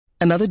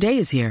Another day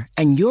is here,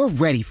 and you're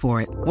ready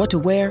for it. What to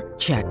wear?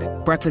 Check.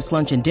 Breakfast,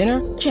 lunch, and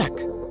dinner? Check.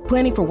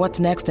 Planning for what's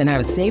next and how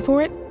to save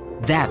for it?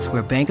 That's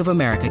where Bank of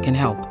America can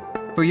help.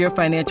 For your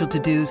financial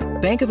to-dos,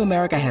 Bank of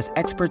America has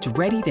experts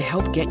ready to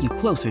help get you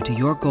closer to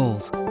your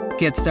goals.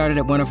 Get started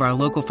at one of our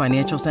local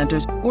financial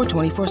centers or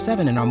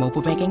 24/7 in our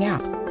mobile banking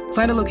app.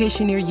 Find a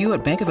location near you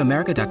at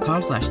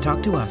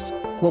bankofamerica.com/talktous.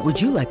 What would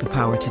you like the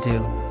power to do?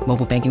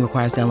 Mobile banking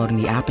requires downloading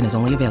the app and is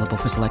only available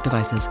for select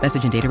devices.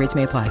 Message and data rates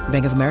may apply.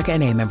 Bank of America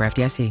N.A., member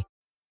FDIC.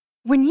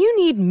 When you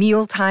need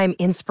mealtime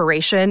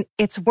inspiration,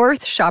 it's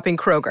worth shopping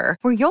Kroger,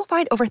 where you'll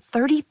find over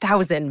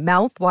 30,000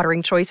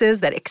 mouth-watering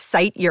choices that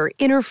excite your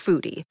inner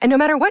foodie. And no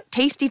matter what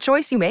tasty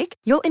choice you make,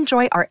 you'll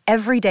enjoy our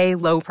everyday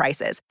low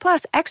prices,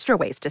 plus extra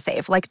ways to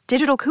save, like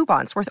digital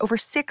coupons worth over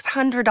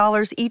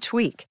 $600 each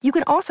week. You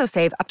can also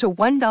save up to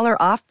 $1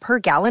 off per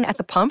gallon at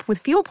the pump with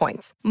fuel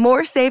points.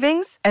 More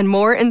savings and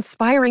more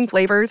inspiring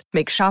flavors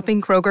make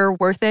shopping Kroger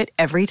worth it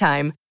every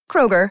time.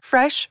 Kroger,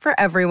 fresh for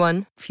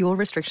everyone. Fuel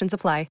restrictions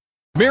apply.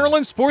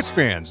 Maryland sports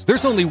fans,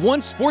 there's only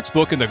one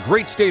sportsbook in the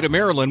great state of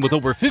Maryland with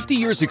over 50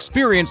 years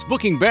experience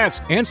booking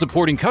bets and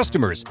supporting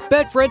customers.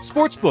 Betfred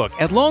Sportsbook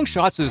at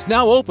Longshots is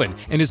now open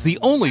and is the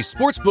only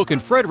sportsbook in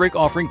Frederick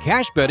offering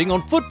cash betting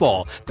on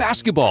football,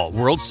 basketball,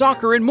 world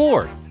soccer, and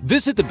more.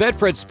 Visit the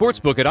Betfred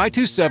Sportsbook at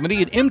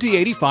I-270 and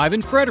MD-85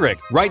 in Frederick,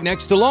 right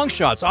next to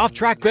Longshots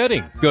off-track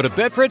betting. Go to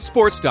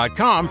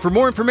BetfredSports.com for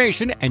more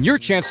information and your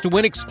chance to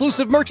win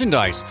exclusive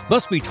merchandise.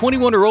 Must be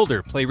 21 or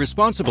older. Play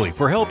responsibly.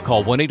 For help,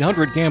 call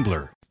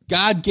 1-800-GAMBLER.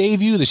 God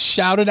gave you the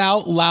Shout It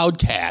Out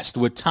Loudcast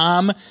with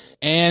Tom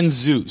and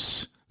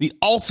Zeus, the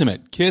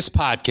ultimate KISS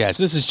podcast.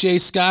 This is Jay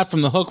Scott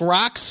from The Hook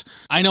Rocks.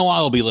 I know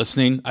I'll be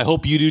listening. I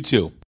hope you do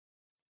too.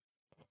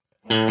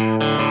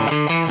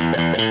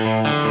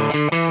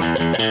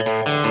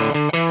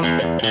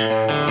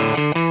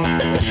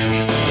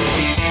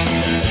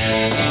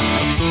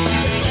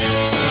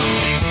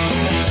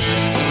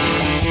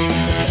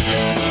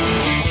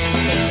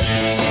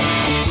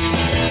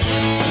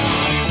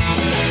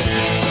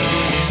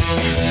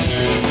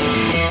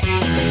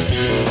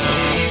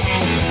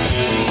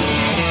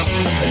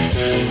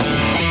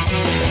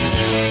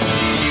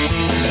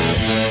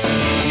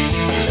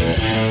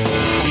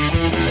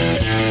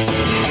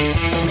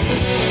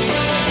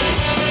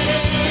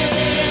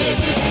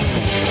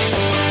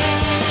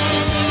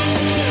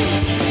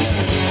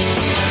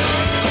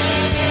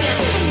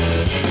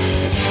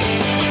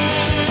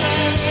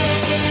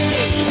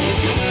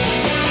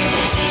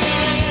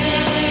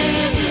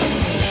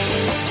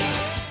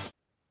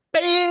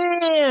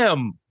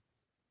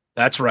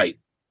 That's right.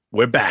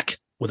 We're back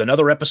with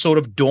another episode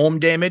of Dome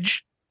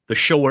Damage, the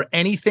show where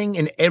anything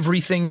and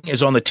everything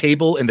is on the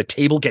table and the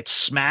table gets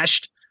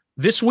smashed.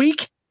 This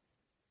week,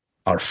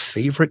 our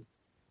favorite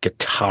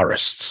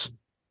guitarists.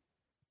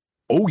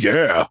 Oh,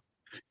 yeah.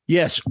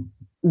 Yes.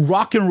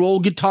 Rock and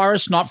roll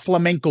guitarists, not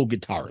flamenco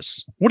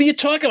guitarists. What are you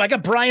talking about? I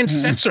got Brian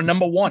Setzer,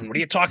 number one. What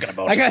are you talking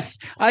about?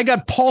 I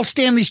got Paul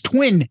Stanley's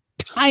twin,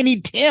 Tiny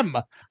Tim,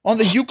 on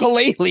the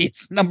ukulele.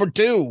 It's number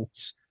two.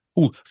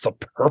 Ooh, the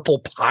Purple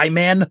Pie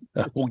Man.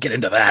 We'll get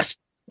into that.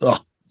 Oh,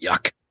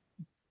 yuck.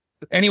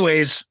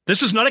 Anyways,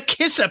 this is not a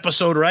Kiss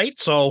episode, right?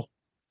 So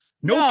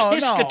no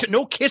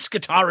Kiss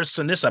guitarists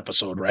in this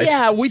episode, right?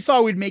 Yeah, we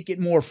thought we'd make it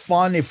more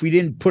fun if we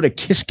didn't put a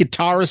Kiss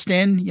guitarist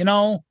in, you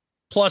know?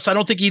 Plus, I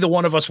don't think either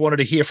one of us wanted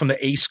to hear from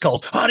the Ace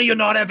cult. How do you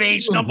not have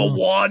Ace number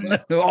one?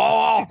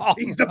 Oh,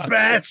 he's the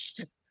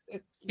best.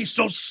 He's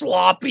so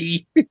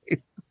sloppy.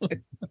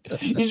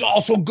 He's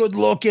also good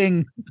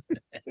looking.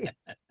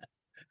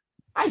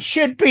 I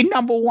should be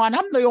number one.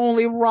 I'm the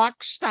only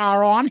rock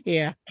star on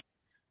here.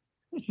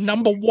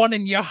 Number one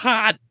in your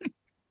heart.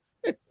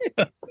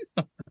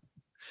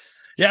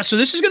 Yeah, so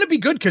this is going to be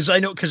good because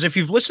if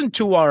you've listened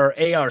to our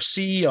ARC,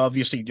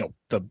 obviously, you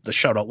know, the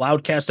Shout Out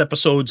Loudcast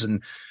episodes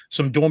and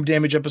some Dome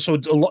Damage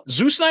episodes,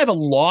 Zeus and I have a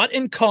lot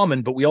in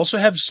common, but we also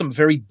have some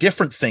very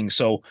different things.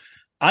 So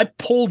I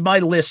pulled my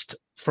list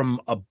from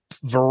a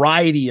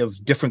variety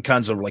of different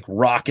kinds of like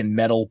rock and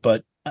metal,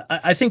 but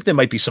I think there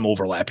might be some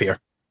overlap here.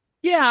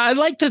 Yeah, I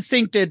like to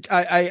think that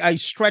I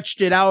stretched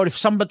it out. If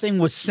something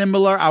was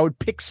similar, I would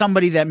pick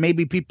somebody that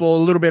maybe people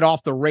a little bit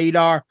off the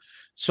radar,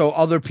 so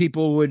other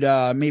people would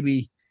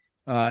maybe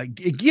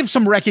give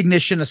some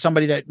recognition to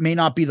somebody that may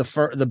not be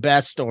the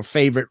best or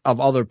favorite of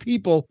other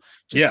people.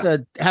 Just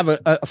to have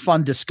a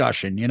fun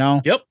discussion, you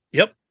know?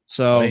 Yep.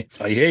 So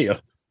I hear you.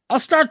 I'll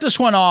start this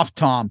one off,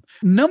 Tom.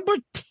 Number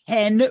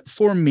 10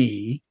 for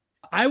me,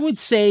 I would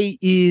say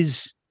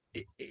is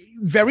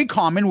very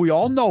common. We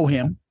all know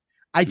him.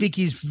 I think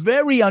he's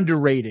very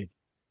underrated.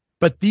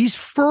 But these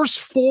first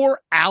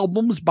 4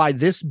 albums by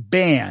this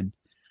band,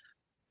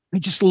 I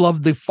just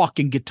love the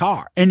fucking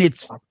guitar. And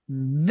it's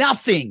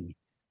nothing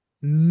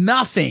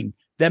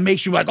that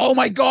makes you like, oh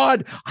my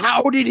God,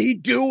 how did he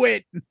do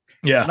it?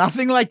 Yeah.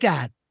 Nothing like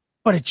that.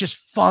 But it's just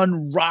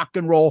fun rock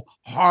and roll,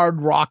 hard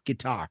rock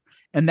guitar.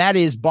 And that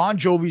is Bon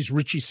Jovi's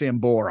Richie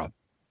Sambora.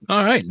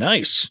 All right,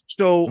 nice.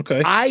 So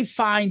okay. I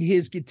find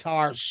his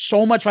guitar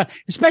so much fun,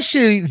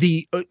 especially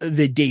the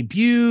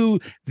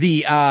debut,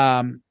 the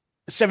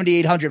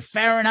 7800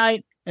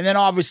 Fahrenheit. And then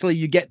obviously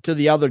you get to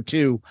the other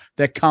two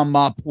that come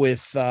up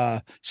with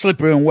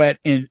Slippery and Wet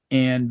and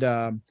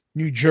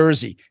New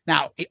Jersey.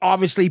 Now, he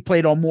obviously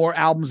played on more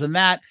albums than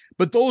that,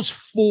 but those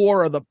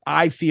four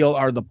I feel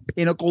are the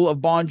pinnacle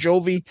of Bon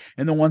Jovi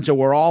and the ones that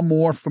we're all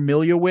more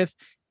familiar with.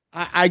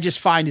 I just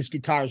find his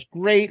guitars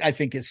great. I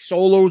think his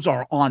solos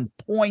are on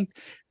point.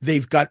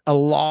 They've got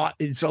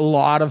it's a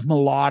lot of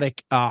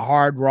melodic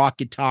hard rock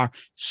guitar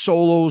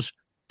solos,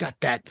 got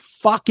that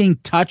fucking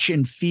touch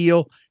and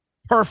feel,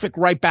 perfect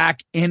right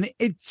back. And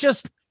it's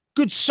just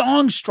good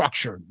song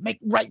structure.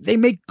 They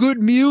make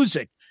good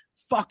music.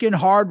 Fucking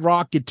hard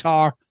rock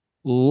guitar.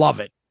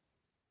 Love it.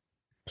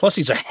 Plus,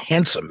 he's a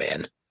handsome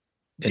man.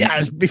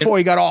 Before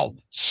he got all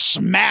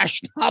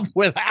smashed up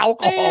with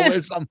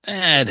alcoholism.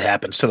 It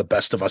happens to the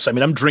best of us. I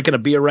mean, I'm drinking a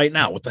beer right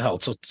now. What the hell?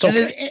 So it's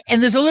okay.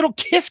 And there's a little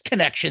Kiss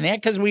connection there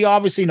because we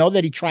obviously know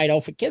that he tried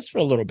out for Kiss for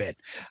a little bit.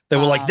 They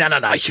were like,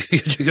 no,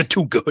 you're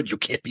too good. You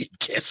can't be in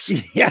Kiss.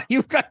 Yeah,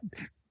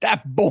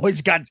 that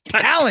boy's got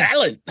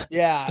talent.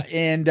 Yeah,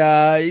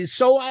 and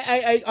so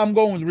I'm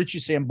going with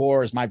Richie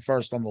Sambora as my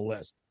first on the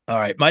list. All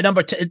right, my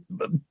number 10,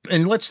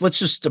 and let's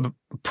just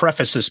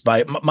preface this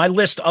by my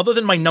list. Other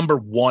than my number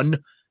one,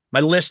 my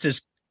list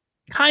is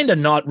kind of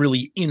not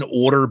really in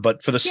order,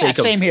 but for the sake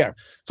of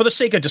for the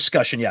sake of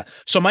discussion, yeah.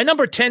 So my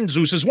number 10,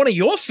 Zeus, is one of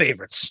your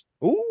favorites.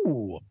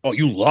 Ooh, oh,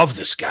 you love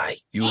this guy.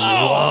 You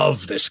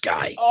love this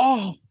guy.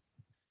 Oh,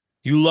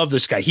 you love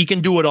this guy. He can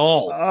do it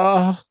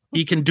all.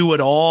 He can do it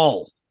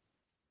all.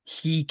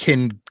 He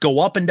can go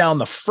up and down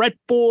the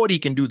fretboard. He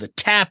can do the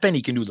tapping.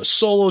 He can do the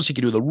solos. He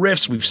can do the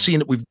riffs. We've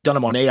seen it. We've done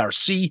him on ARC.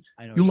 You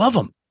love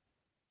him.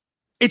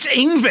 It's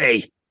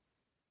Yngwie.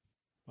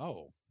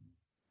 Oh,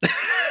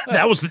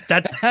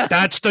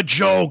 that's the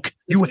joke.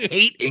 You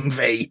hate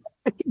Yngwie.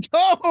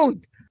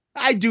 Don't.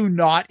 I do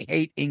not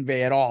hate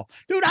Yngwie at all.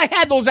 Dude, I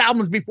had those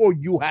albums before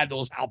you had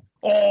those albums.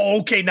 Oh,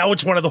 okay. Now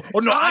it's one of the. Oh,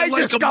 no, I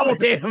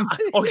discovered him.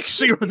 Okay,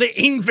 so you're in the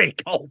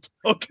Yngwie cult.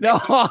 Okay. No,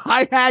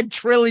 I had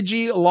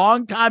Trilogy a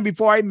long time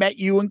before I met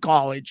you in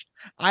college.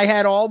 I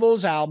had all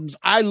those albums.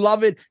 I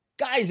love it.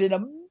 Guy's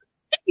an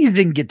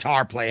amazing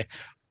guitar player.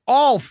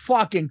 All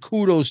fucking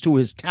kudos to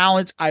his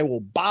talents. I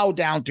will bow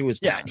down to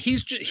his talents.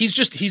 Yeah,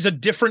 he's a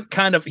different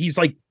kind of. He's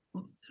like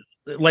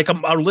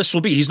our list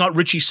will be. He's not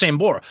Richie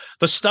Sambora.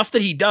 The stuff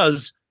that he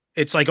does,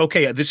 it's like,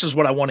 okay, this is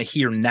what I want to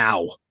hear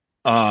now.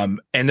 And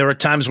there are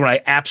times when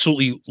I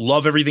absolutely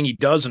love everything he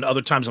does, and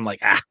other times I'm like,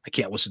 I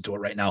can't listen to it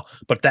right now.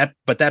 But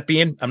that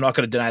being, I'm not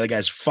going to deny the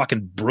guy's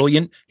fucking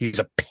brilliant. He's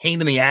a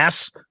pain in the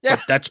ass. Yeah,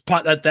 that's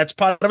part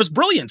of his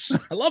brilliance.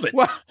 I love it.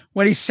 Well,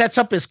 when he sets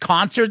up his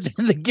concerts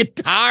and the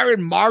guitar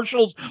and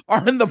Marshalls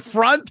are in the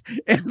front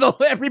and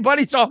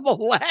everybody's on the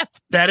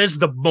left, that is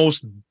the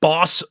most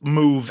boss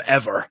move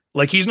ever.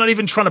 Like, he's not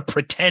even trying to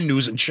pretend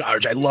who's in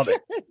charge. I love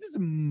it. This is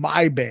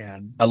my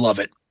band. I love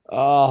it.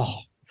 Oh,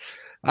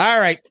 all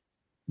right.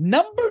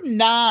 Number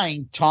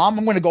 9, Tom,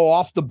 I'm going to go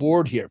off the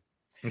board here.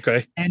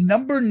 Okay. And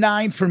number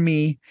 9 for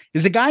me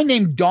is a guy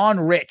named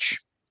Don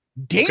Rich.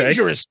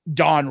 Dangerous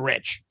Don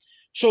Rich.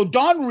 So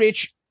Don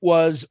Rich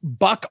was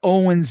Buck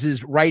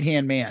Owens'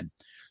 right-hand man.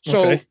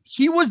 So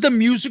he was the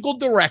musical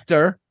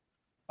director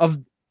of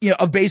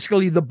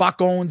basically the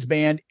Buck Owens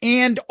band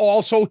and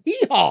also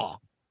Hee Haw.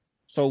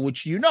 So,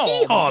 which Hee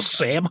Haw,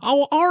 Sam,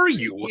 how are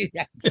you?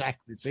 Yeah,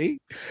 exactly. See?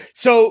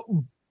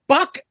 So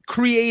Buck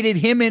created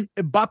him, and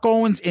Buck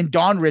Owens and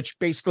Don Rich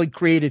basically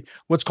created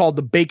what's called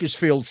the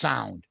Bakersfield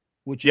sound,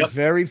 which is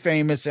very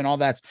famous and all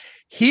that.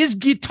 His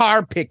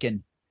guitar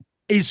picking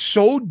is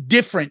so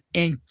different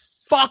and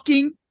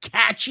fucking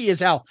catchy as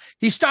hell.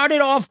 He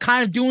started off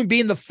kind of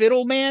being the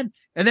fiddle man,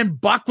 and then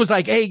Buck was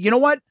like, hey, you know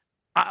what?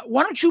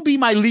 Why don't you be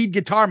my lead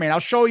guitar man? I'll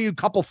show you a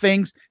couple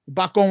things.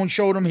 Buck Owens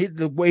showed him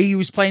the way he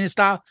was playing his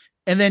style.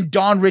 And then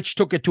Don Rich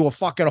took it to a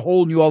fucking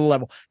whole new other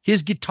level.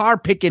 His guitar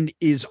picking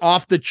is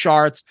off the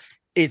charts.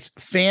 It's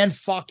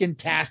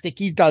fan-fucking-tastic.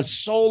 He does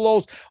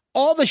solos,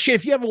 all the shit.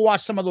 If you ever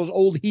watch some of those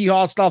old Hee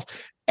Haw stuff,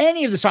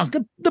 any of the songs,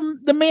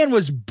 the man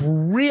was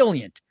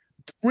brilliant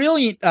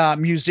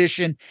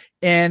musician.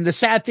 And the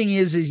sad thing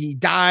is he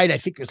died, I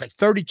think it was like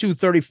 32,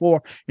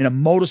 34 in a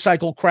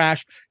motorcycle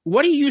crash.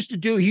 What he used to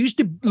do, he used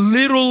to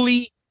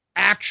literally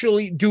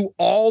actually do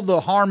all the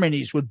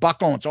harmonies with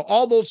Buck Owens. So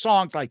all those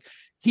songs, like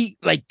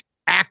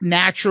Act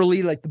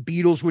Naturally, like the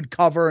Beatles would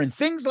cover and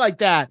things like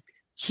that.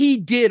 He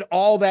did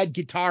all that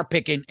guitar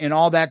picking and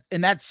all that.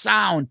 And that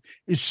sound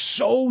is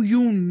so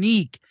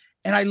unique.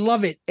 And I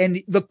love it.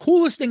 And the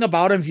coolest thing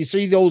about him, if you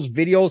see those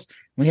videos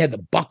when he had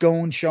the Buck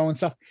Owens show and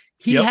stuff,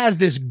 he has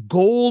this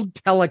gold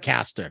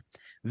Telecaster.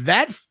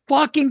 That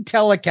fucking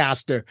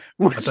Telecaster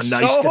was That's a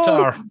nice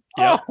guitar.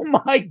 Yep.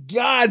 Oh my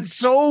God,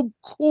 so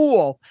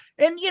cool.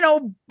 And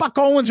Buck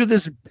Owens with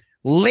this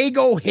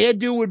Lego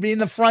hairdo would be in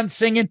the front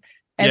singing.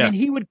 And then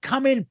he would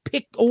come in,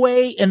 pick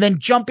away, and then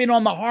jump in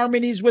on the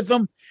harmonies with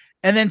them.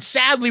 And then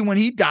sadly, when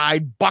he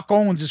died, Buck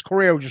Owens'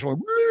 career was just like,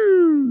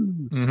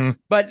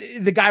 but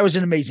the guy was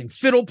an amazing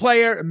fiddle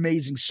player,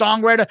 amazing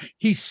songwriter.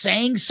 He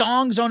sang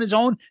songs on his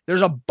own.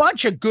 There's a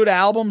bunch of good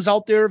albums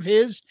out there of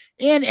his.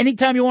 And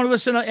anytime you want to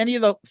listen to any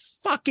of the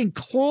fucking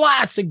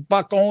classic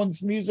Buck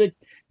Owens music,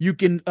 you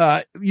can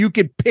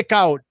pick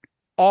out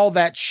all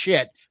that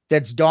shit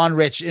that's Don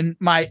Rich. And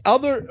my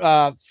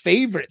other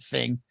favorite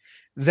thing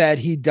that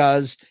he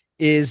does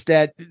is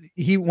that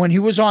when he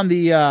was on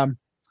the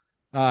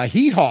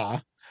Hee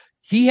Haw,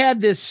 he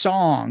had this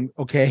song,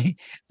 okay,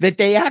 that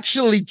they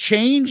actually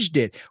changed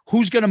it.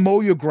 Who's Gonna Mow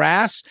Your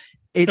Grass?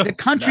 It's a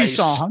country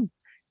song,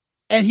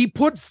 and he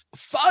put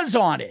fuzz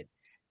on it.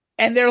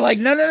 And they're like,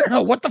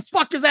 no, what the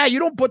fuck is that? You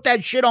don't put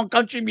that shit on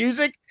country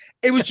music.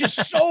 It was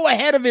just so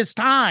ahead of his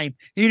time.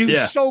 He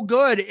was so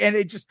good. And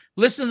it just,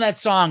 listen to that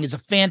song. It's a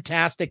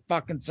fantastic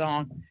fucking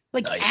song.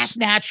 Like, Act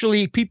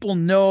Naturally, people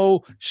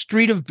know,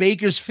 Street of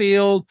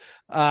Bakersfield,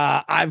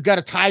 I've Got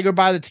a Tiger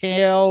by the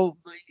Tail.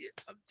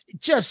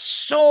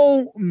 Just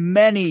so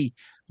many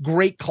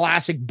great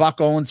classic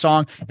Buck Owens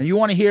song. And you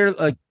want to hear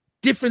a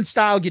different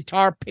style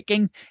guitar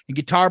picking and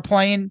guitar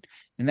playing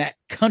and that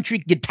country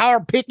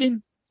guitar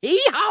picking.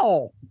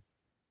 Hee-haw!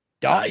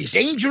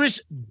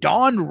 Dangerous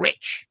Don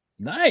Rich.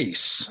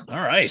 Nice. All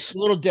right. A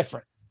little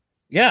different.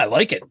 Yeah, I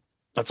like it.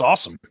 That's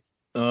awesome.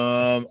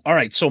 All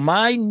right. So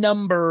my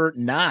number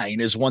 9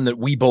 is one that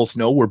we both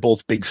know. We're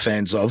both big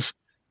fans of.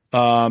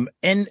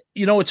 And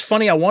you know, it's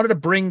funny. I wanted to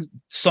bring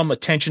some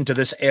attention to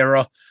this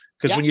era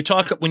because when you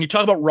talk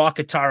about rock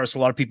guitarists, a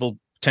lot of people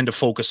tend to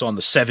focus on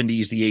the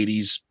 70s, the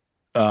 80s,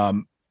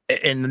 and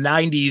the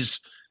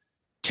 90s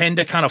tend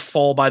to kind of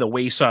fall by the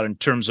wayside in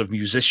terms of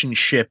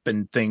musicianship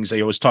and things.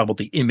 They always talk about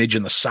the image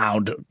and the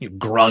sound,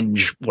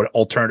 grunge, what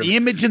alternative. The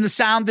image and the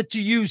sound that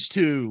you used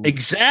to.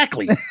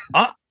 Exactly.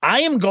 I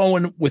am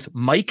going with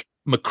Mike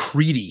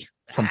McCready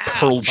from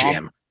Pearl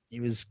Jam. He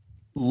was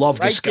love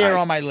this guy. Right there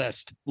on my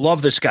list.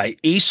 Love this guy.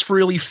 Ace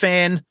Frehley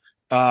fan.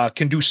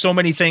 Can do so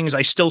many things.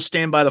 I still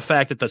stand by the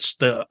fact that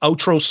the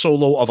outro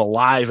solo of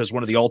Alive is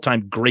one of the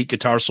all-time great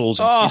guitar solos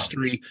in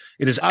history.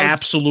 It is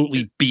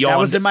absolutely beyond. That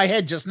was in my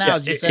head just now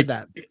as you said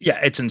that. Yeah,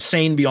 it's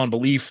insane beyond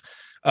belief.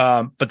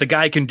 But the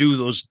guy can do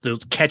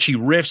the catchy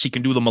riffs. He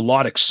can do the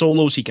melodic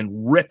solos. He can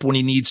rip when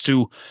he needs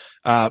to.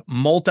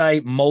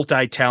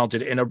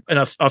 Multi-talented and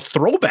a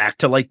throwback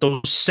to like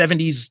those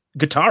 70s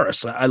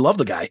guitarists. I love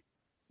the guy.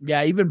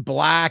 Yeah, even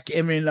Black.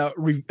 I mean,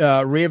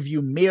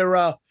 Rearview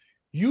Mirror.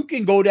 You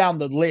can go down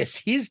the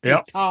list. His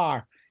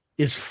guitar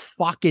is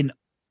fucking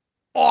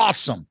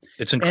awesome.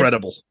 It's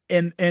incredible.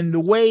 And the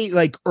way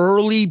like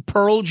early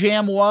Pearl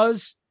Jam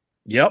was,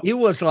 it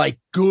was like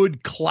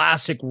good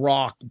classic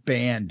rock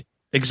band.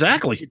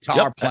 Exactly.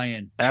 Guitar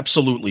playing.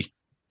 Absolutely.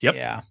 Yep.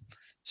 Yeah.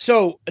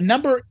 So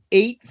number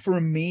 8 for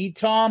me,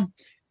 Tom,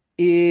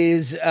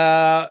 is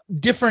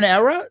different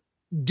era,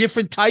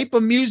 different type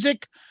of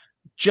music,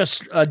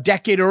 just a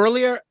decade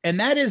earlier, and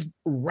that is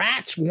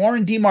Rat's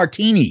Warren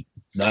DeMartini.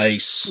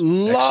 Nice.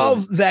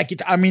 Love that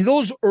guitar. I mean,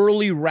 those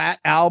early Rat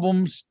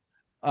albums,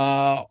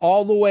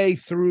 all the way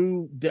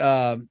through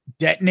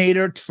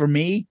Detonator for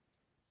me,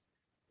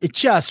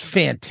 it's just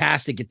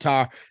fantastic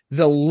guitar.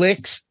 The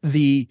licks,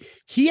 he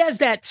has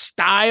that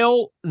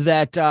style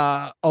that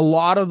a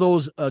lot of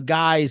those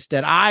guys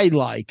that I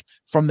like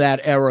from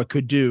that era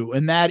could do.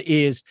 And that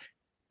is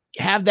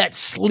have that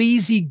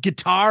sleazy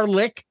guitar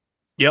lick.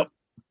 Yep.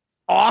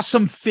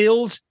 Awesome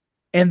fills.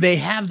 And they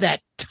have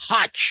that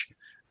touch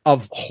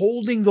of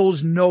holding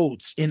those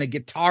notes in a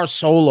guitar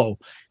solo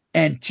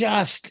and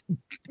just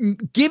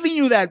giving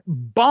you that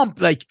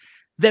bump, like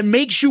that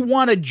makes you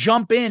want to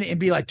jump in and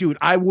be like, dude,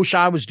 I wish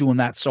I was doing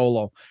that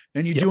solo.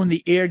 And you're doing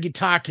the air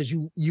guitar because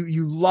you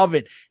love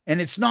it.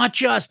 And it's not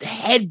just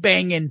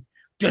headbanging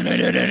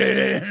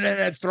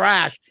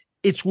thrash.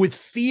 It's with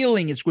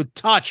feeling. It's with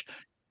touch.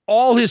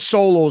 All his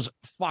solos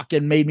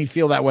fucking made me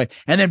feel that way.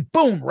 And then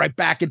boom, right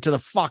back into the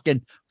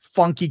fucking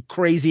funky,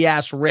 crazy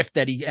ass riff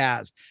that he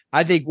has.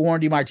 I think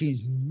Warren DeMartini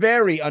is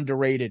very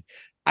underrated.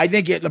 I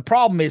think the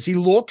problem is he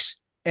looks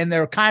and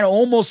they're kind of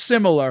almost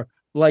similar,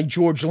 like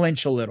George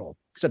Lynch a little,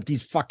 except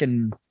he's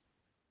fucking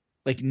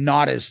like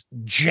not as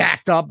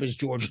jacked up as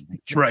George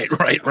Lynch. Right.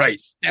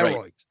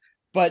 Steroids.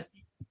 But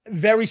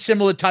very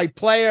similar type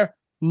player.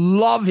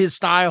 Love his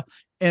style.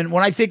 And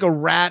when I think of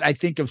Rat, I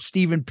think of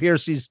Stephen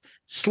Pearcy's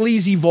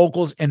sleazy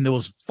vocals and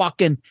those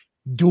fucking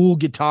dual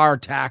guitar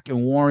attack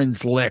and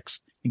Warren's licks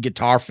and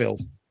guitar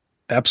fills.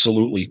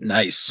 Absolutely.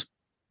 Nice.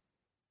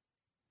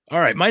 All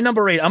right. My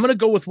number 8, I'm going to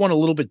go with one a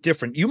little bit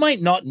different. You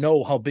might not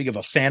know how big of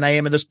a fan I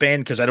am of this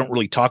band because I don't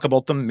really talk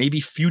about them.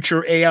 Maybe future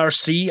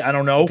ARC. I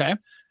don't know. Okay.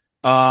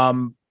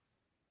 I'm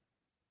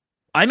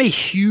a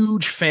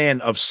huge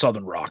fan of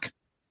Southern rock.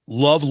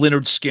 Love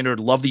Lynyrd Skynyrd,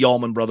 love the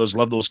Allman Brothers,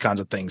 love those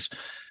kinds of things.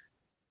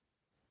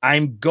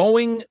 I'm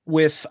going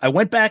with, I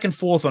went back and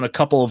forth on a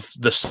couple of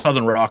the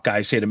Southern rock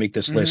guys here to make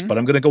this list, but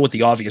I'm going to go with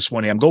the obvious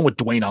one here. I'm going with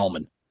Duane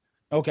Allman.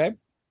 Okay.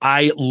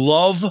 I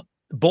love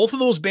both of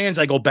those bands.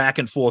 I go back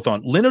and forth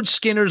on. Lynyrd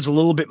Skynyrd is a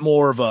little bit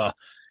more of a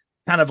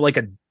kind of like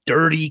a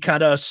dirty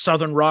kind of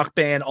Southern rock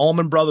band.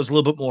 Allman Brothers a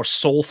little bit more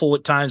soulful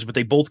at times, but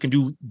they both can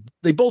do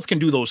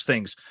those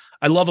things.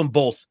 I love them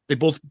both. They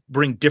both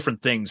bring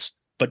different things.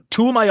 But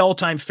two of my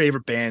all-time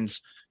favorite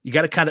bands, you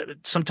got to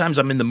sometimes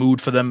I'm in the mood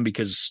for them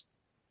because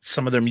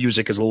some of their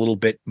music is a little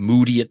bit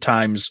moody at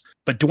times.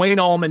 But Duane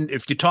Allman,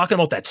 if you're talking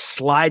about that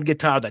slide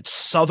guitar, that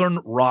Southern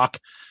rock,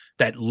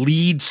 that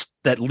lead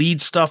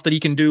stuff that he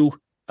can do,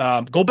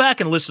 go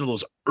back and listen to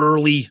those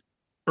early,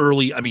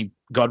 I mean,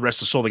 God rest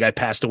his soul, the guy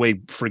passed away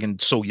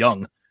friggin' so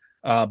young.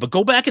 But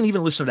go back and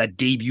even listen to that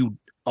debut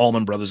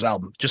Allman Brothers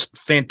album. Just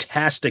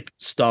fantastic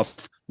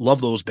stuff. Love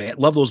those bands.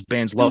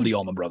 Love the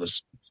Allman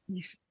Brothers.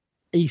 He's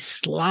a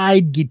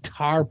slide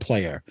guitar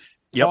player.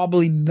 Yep.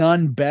 Probably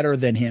none better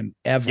than him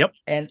ever. Yep.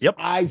 And Yep.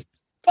 I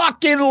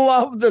fucking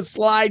love the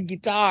slide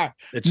guitar.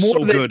 It's more so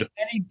than good.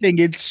 anything.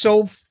 It's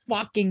so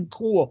fucking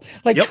cool.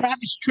 Like Yep.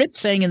 Travis Tritt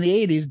sang in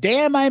the 80s,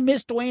 damn, I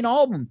miss Duane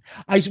Allman.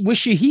 I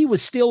wish he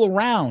was still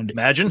around.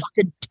 Imagine.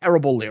 Fucking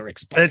terrible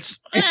lyrics. But It's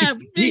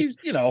he's,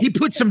 you know. he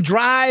put some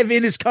drive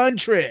in his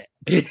country.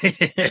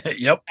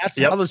 Yep. That's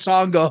Yep. how the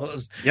song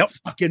goes. Yep.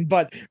 Fucking,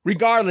 but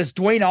regardless,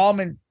 Duane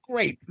Allman,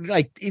 great.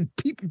 Like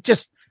people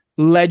just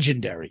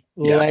legendary.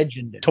 Yeah.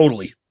 Legendary.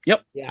 Totally.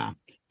 Yep. Yeah.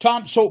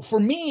 Tom, so for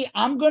me,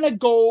 I'm going to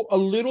go a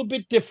little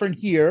bit different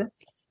here.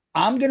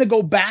 I'm going to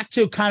go back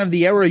to kind of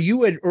the era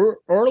you had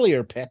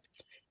earlier picked,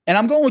 and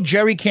I'm going with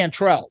Jerry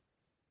Cantrell.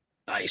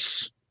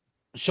 Nice.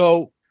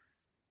 So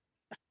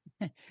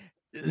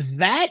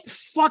that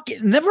fucking,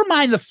 never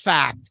mind the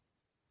fact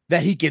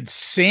that he could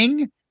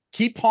sing,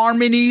 keep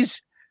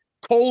harmonies,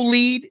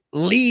 co-lead,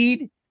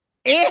 lead,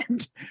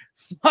 and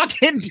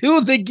fucking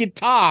do the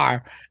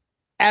guitar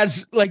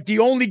as like the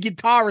only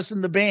guitarist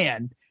in the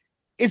band.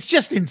 It's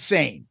just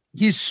insane.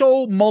 He's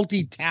so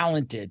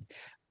multi-talented.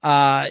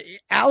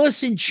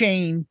 Alice in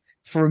Chains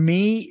for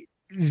me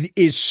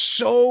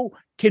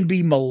can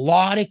be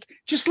melodic.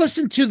 Just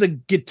listen to the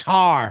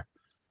guitar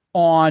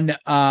on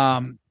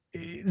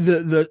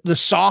the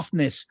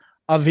softness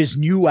of his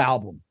new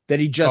album that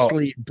he just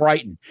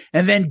Brighton,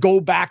 and then go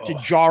back to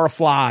Jar of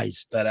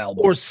Flies, that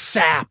album, or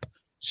Sap.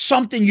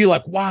 Something you're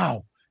like,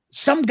 wow,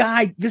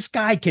 this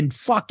guy can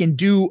fucking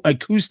do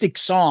acoustic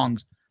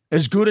songs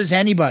as good as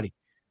anybody.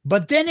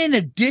 But then in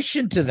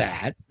addition to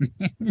that,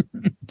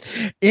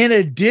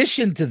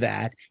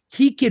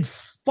 he could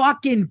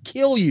fucking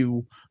kill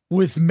you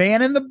with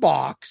Man in the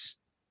Box.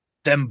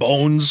 Them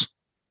Bones.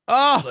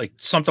 Oh, Like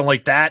something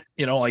like that,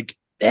 you know, like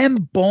them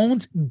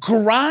Bones,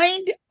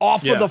 grind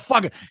off of the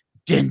fucking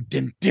din,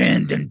 din,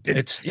 din, din, din.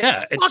 it's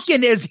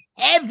Fucking as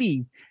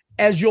heavy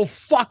as you'll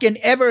fucking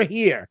ever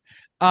hear.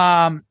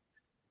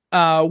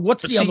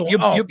 What's the other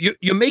one?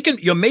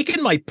 You're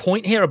making my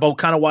point here about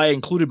kind of why I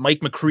included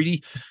Mike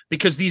McCready,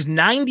 because these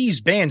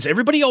 90s bands,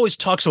 everybody always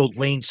talks about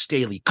Lane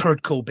Staley,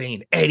 Kurt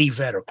Cobain, Eddie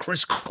Vedder,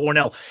 Chris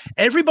Cornell.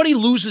 Everybody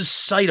loses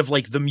sight of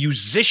like the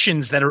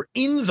musicians that are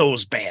in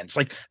those bands.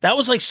 Like that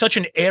was like such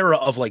an era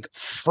of like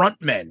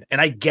frontmen, and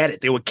I get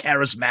it. They were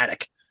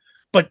charismatic,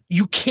 but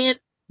you can't.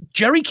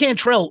 Jerry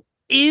Cantrell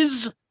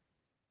is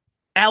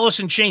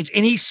Alice in Chains,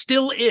 and he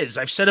still is.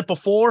 I've said it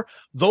before.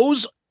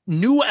 Those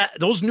new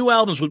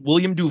albums with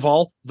William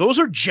Duvall, those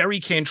are Jerry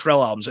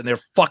Cantrell albums, and they're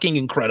fucking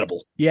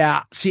incredible.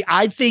 Yeah. See,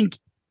 I think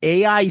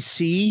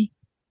AIC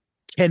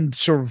can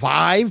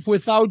survive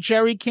without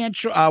Jerry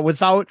Cantrell,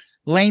 without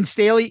Lane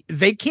Staley.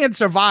 They can't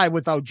survive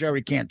without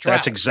Jerry Cantrell.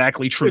 That's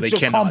exactly true. It's They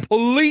cannot.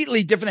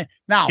 Completely different.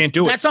 Now, Can't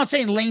do it. That's not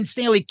saying Lane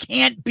Staley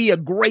can't be a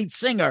great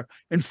singer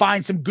and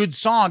find some good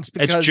songs,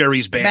 because It's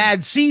Jerry's band.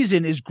 Mad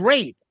Season is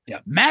great. Yeah.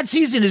 Mad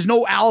Season is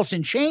no Alice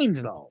in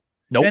Chains, though.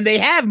 Nope. And they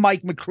have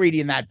Mike McCready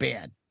in that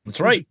band. That's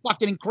right. He's a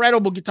fucking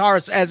incredible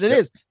guitarist as it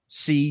is.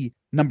 See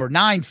number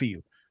 9 for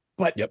you.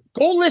 But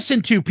go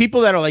listen to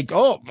people that are like,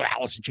 oh,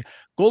 Alice in Chains.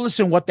 Go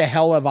listen, What the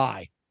Hell Have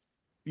I?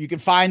 You can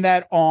find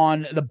that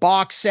on the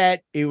box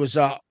set. It was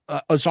on the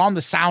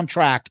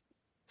soundtrack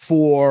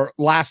for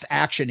Last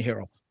Action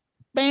Hero.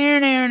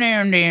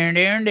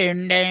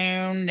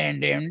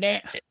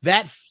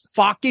 That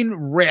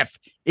fucking riff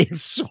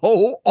is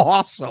so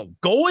awesome.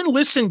 Go and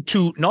listen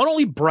to not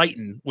only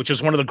Brighton, which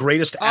is one of the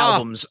greatest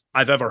albums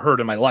I've ever heard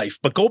in my life,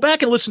 but go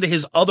back and listen to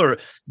his other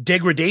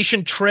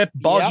Degradation Trip,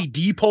 Boggy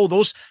Depot,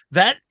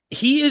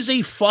 he is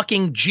a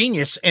fucking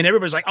genius. And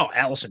everybody's like, oh,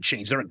 Alice in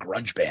Chains, they're a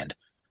grunge band.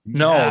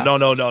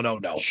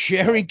 No.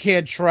 Jerry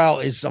Cantrell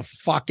is a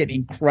fucking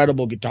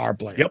incredible guitar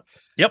player.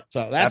 Yep.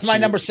 So that's my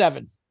number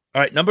 7.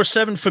 All right, number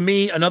 7 for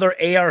me, another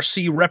ARC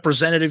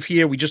representative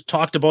here. We just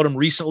talked about him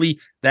recently.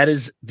 That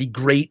is the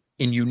great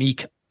and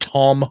unique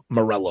Tom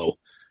Morello.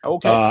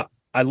 Okay.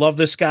 I love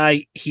this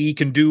guy. He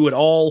can do it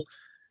all.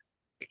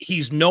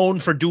 He's known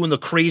for doing the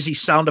crazy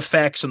sound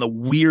effects and the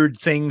weird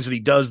things that he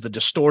does, the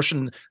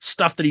distortion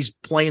stuff that he's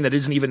playing that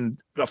isn't even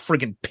a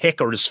friggin' pick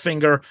or his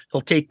finger.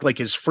 He'll take like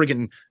his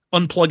friggin'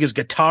 unplug his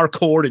guitar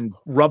cord and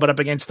rub it up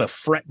against the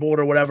fretboard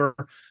or whatever.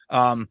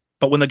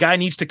 But when the guy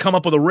needs to come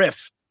up with a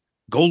riff,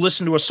 go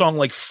listen to a song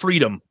like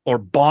Freedom or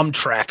Bomb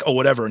Track or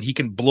whatever, and he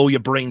can blow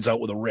your brains out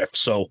with a riff.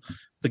 So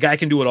the guy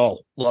can do it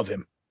all. Love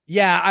him.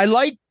 Yeah, I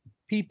like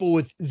people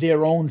with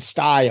their own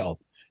style.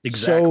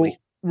 Exactly. So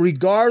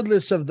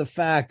regardless of the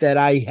fact that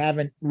I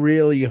haven't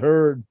really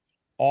heard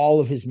all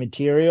of his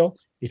material,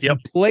 if you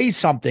play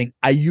something,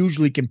 I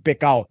usually can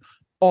pick out,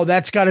 oh,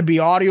 that's got to be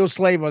Audio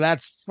Slave, or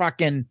that's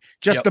fucking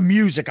just the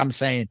music, I'm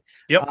saying.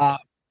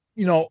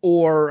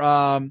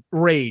 Or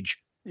Rage.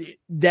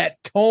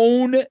 That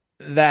tone,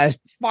 that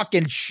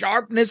fucking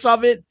sharpness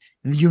of it,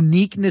 the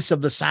uniqueness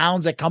of the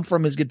sounds that come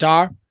from his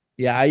guitar.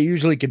 Yeah, I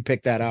usually can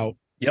pick that out.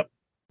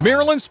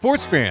 Maryland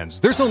sports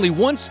fans, there's only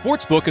one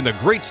sports book in the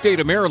great state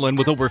of Maryland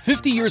with over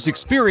 50 years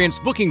experience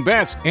booking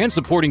bets and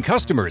supporting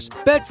customers.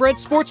 Betfred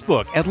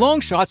Sportsbook at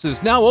Longshots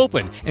is now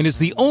open and is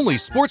the only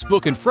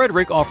sportsbook in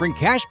Frederick offering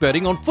cash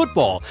betting on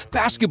football,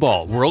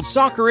 basketball, world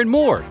soccer, and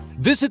more.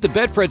 Visit the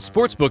Betfred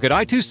Sportsbook at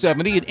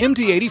I-270 and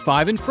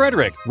MD-85 in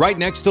Frederick, right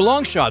next to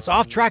Longshots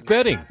off-track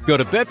betting. Go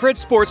to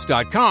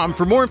betfredsports.com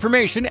for more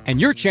information and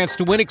your chance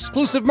to win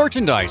exclusive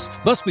merchandise.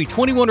 Must be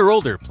 21 or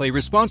older. Play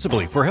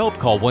responsibly. For help,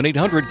 call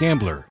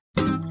 1-800-GAMBLER.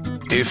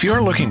 If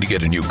you're looking to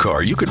get a new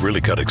car, you could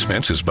really cut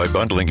expenses by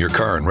bundling your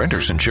car and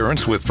renter's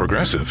insurance with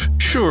Progressive.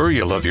 Sure,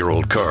 you love your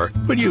old car,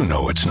 but you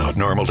know it's not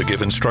normal to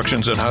give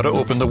instructions on how to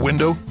open the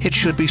window. It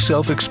should be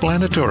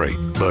self-explanatory,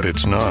 but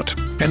it's not.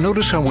 And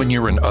notice how when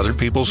you're in other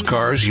people's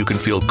cars, you can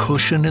feel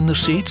cushion in the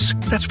seats?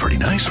 That's pretty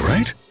nice,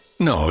 right?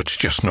 No, it's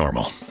just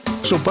normal.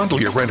 So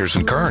bundle your renter's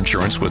and car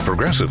insurance with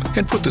Progressive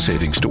and put the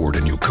savings toward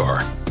a new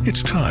car.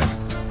 It's time.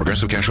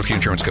 Progressive Casualty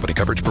Insurance Company.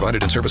 Coverage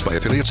provided and serviced by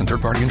affiliates and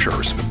third-party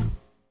insurers.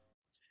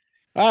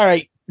 All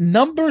right.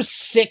 Number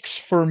 6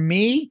 for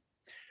me,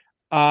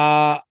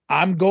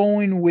 I'm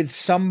going with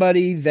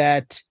somebody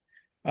that,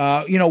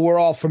 we're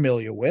all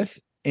familiar with,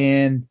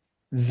 and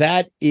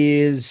that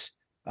is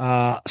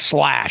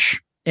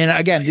Slash. And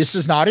again, this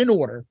is not in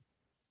order,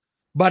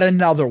 but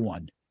another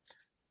one.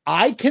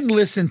 I can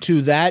listen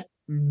to that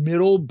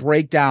middle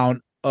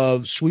breakdown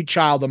of Sweet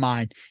Child of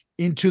Mine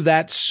into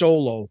that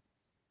solo,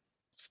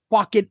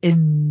 fuck it,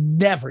 and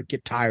never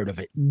get tired of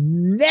it.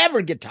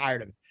 Never get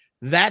tired of it.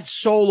 That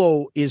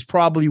solo is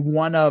probably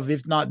one of,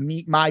 if not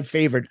my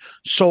favorite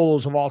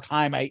solos of all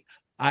time.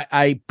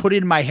 I put it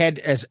in my head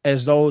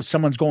as though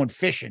someone's going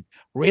fishing,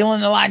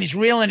 reeling the line. He's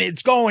reeling it.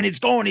 It's going.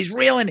 He's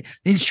reeling.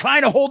 He's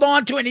trying to hold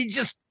on to it. And he's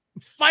just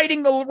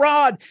fighting the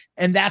rod.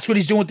 And that's what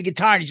he's doing with the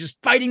guitar. And he's just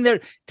fighting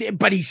there,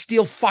 but he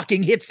still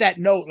fucking hits that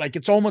note. Like,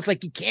 it's almost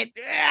like he can't,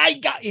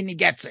 and he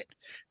gets it.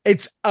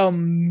 It's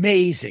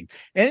amazing.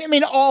 And I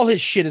mean, all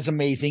his shit is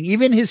amazing.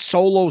 Even his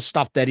solo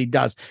stuff that he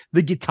does,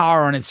 the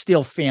guitar on it's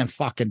still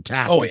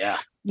fan-fucking-tastic. Oh, yeah.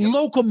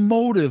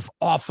 Locomotive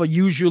off of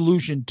Use Your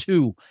Illusion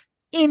 2.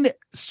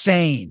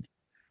 Insane.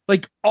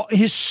 Like,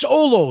 his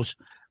solos,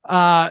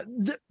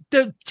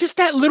 just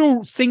that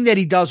little thing that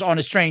he does on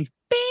a string.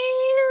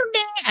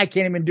 I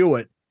can't even do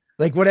it.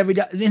 Like, whatever he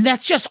does. And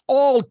that's just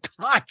all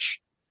touch.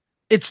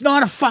 It's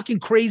not a fucking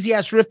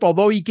crazy-ass riff,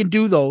 although he can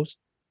do those.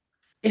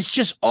 It's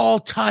just all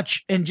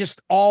touch and just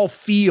all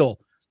feel.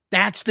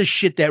 That's the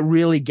shit that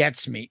really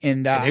gets me.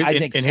 And I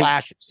think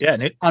Slash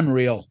is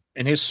unreal.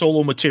 And his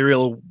solo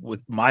material with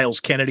Miles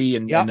Kennedy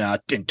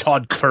and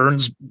Todd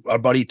Kearns, our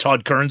buddy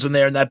Todd Kearns in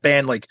there in that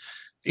band, like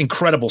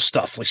incredible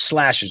stuff. Like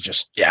Slash is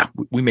just,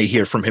 we may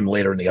hear from him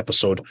later in the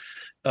episode.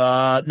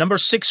 Number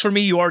 6 for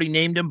me, you already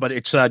named him, but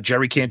it's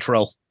Jerry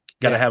Cantrell.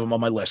 Got to have him on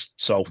my list.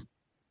 So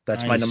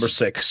that's my number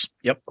 6.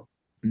 Yep.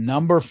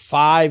 Number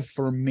 5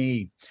 for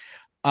me.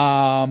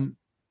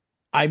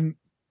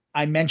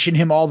 I mention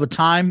him all the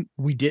time.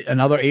 We did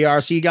another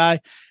ARC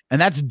guy,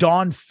 and that's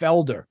Don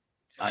Felder.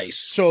 Nice.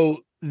 So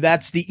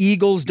that's the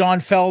Eagles, Don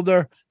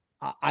Felder.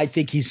 I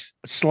think he's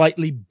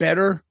slightly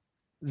better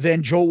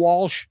than Joe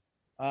Walsh.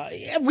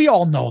 We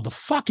all know the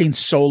fucking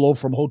solo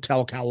from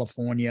Hotel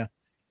California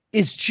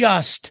is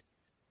just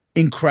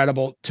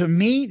incredible. To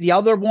me, the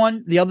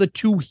other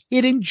 2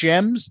 hidden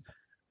gems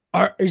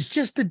is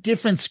just the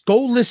difference.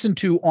 Go listen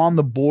to On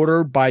the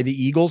Border by the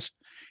Eagles.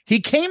 He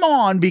came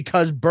on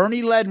because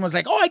Bernie Ledden was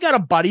like, oh, I got a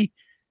buddy.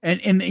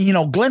 And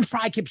Glenn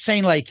Frey kept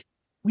saying, like,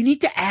 we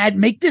need to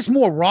make this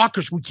more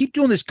rockers. We keep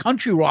doing this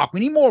country rock. We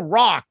need more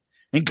rock.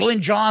 And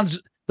Glenn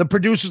Johns, the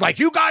producer's like,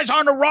 you guys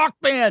aren't a rock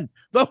band.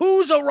 The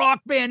Who's a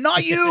rock band,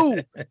 not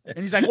you. And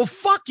he's like, well,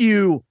 fuck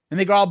you. And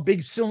they got all big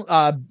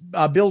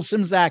Bill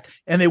Simzak,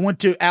 and they went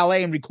to LA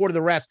and recorded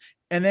the rest.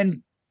 And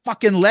then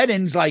fucking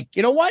Ledden's like,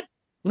 you know what?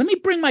 Let me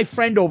bring my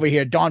friend over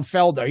here, Don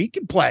Felder. He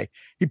can play.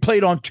 He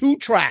played on 2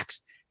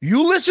 tracks.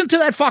 You listen to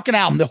that fucking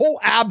album. The whole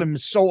album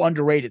is so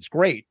underrated. It's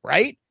great,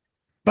 right?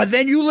 But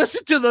then you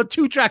listen to the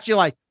 2 tracks, you're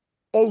like,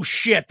 oh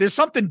shit, there's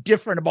something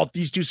different about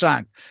these 2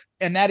 songs.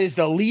 And that is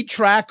the lead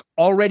track,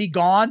 Already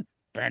Gone.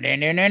 And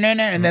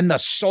then the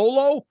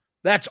solo,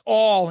 that's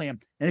all him.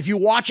 And if you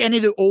watch any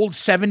of the old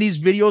 70s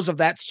videos of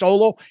that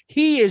solo,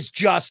 he is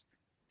just,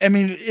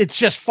 it's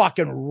just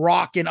fucking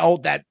rocking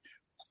out that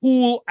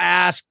cool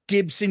ass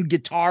Gibson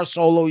guitar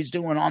solo he's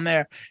doing on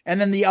there. And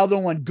then the other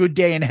one, Good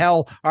Day in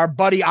Hell, our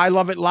buddy I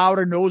Love It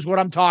Louder knows what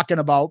I'm talking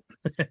about.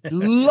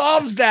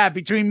 Loves that.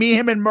 Between me,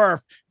 him, and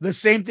Murph, the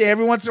same thing.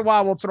 Every once in a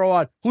while we'll throw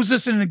out, who's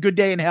listening to Good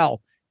Day in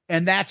Hell?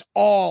 And that's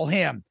all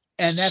him.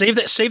 And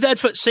save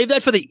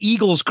that for the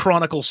Eagles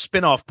Chronicles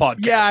spin-off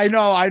podcast. Yeah,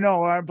 I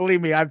know.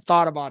 Believe me, I've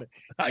thought about it.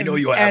 I know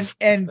you have.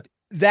 And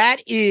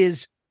that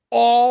is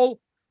all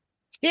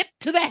tip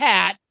to the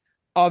hat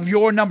of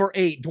your number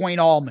 8, Dwayne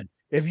Allman.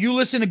 If you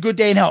listen to Good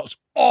Day in Hell, it's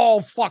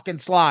all fucking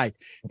slide.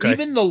 Okay.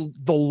 Even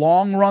the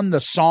long run, the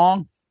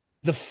song,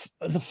 the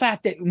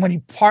fact that when he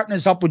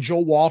partners up with Joe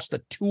Walsh,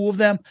 the two of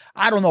them,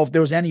 I don't know if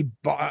there was any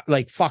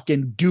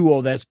fucking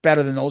duo that's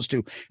better than those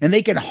two. And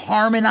they can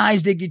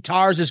harmonize their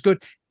guitars as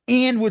good,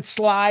 and with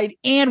slide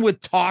and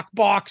with talk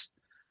box.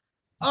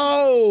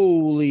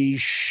 Holy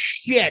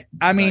shit.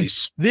 I mean,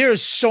 Nice.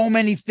 There's so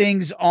many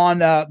things on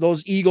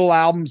those Eagle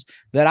albums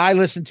that I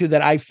listen to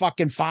that I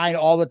fucking find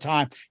all the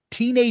time.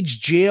 Teenage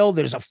Jail,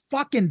 there's a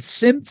fucking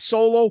synth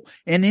solo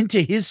and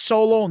into his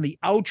solo and the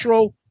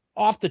outro,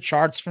 off the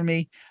charts for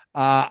me.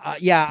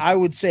 Yeah, I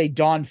would say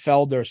Don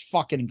Felder is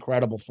fucking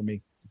incredible for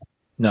me.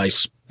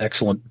 Nice.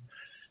 Excellent.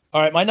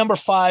 All right. My number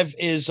 5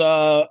 is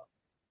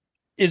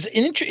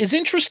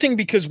interesting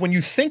because when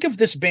you think of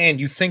this band,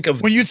 you think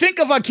of when you think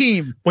of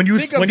Hakeem. When you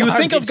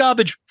think of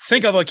Garbage,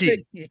 think of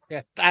Hakeem.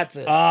 Yeah, that's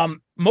it.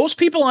 Most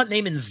people aren't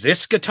naming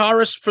this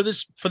guitarist for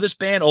this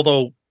band,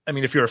 although I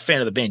mean, if you're a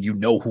fan of the band, you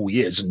know who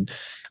he is, and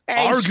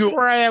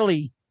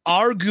arguably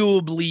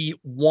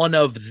one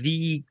of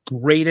the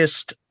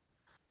greatest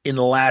in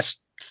the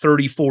last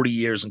 30, 40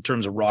 years in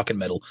terms of rock and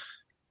metal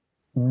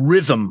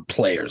rhythm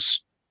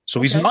players.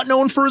 So he's not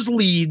known for his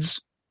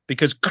leads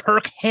because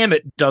Kirk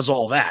Hammett does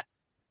all that.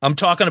 I'm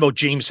talking about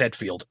James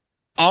Hetfield,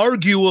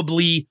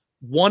 arguably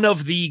one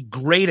of the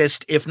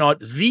greatest, if not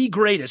the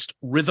greatest,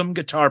 rhythm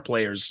guitar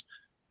players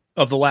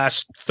of the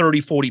last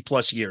 30, 40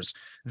 plus years.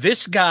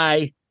 This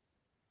guy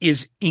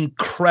is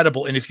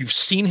incredible. And if you've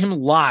seen him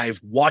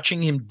live,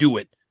 watching him do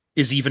it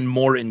is even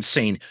more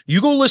insane. You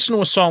go listen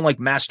to a song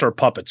like Master of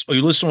Puppets, or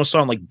you listen to a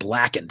song like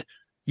Blackened.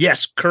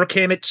 Yes, Kirk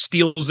Hammett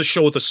steals the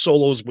show with the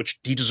solos, which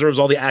he deserves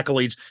all the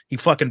accolades. He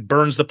fucking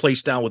burns the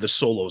place down with his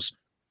solos.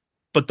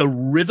 But the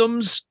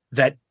rhythms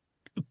that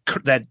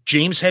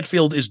James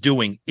Hetfield is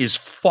doing is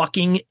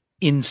fucking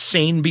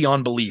insane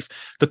beyond belief.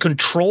 The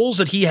controls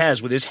that he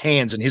has with his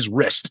hands and his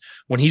wrist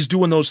when he's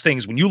doing those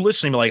things, when you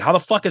listen, you're like, how the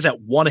fuck is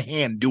that one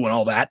hand doing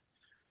all that?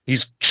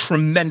 He's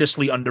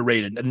tremendously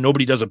underrated, and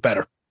nobody does it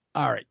better.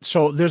 All right.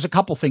 So there's a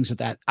couple things with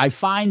that. I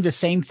find the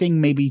same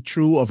thing may be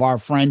true of our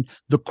friend,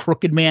 the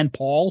Crooked Man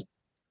Paul,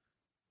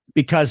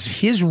 because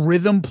his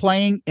rhythm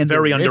playing and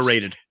very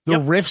underrated. The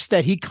riffs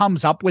that he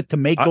comes up with to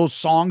make those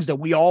songs that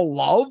we all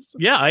love.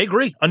 Yeah, I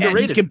agree.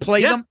 Underrated. And he can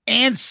play them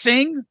and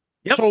sing.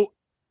 Yep. So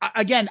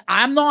again,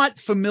 I'm not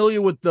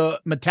familiar with the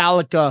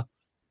Metallica,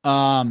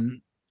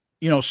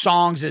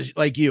 songs as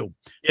like you.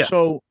 Yeah.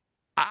 So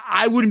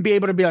I wouldn't be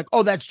able to be like,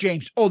 oh, that's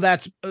James. Oh,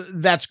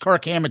 that's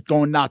Kirk Hammett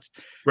going nuts.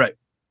 Right.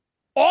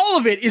 All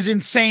of it is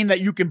insane that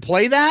you can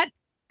play that.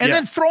 And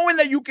then throw in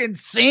that you can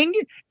sing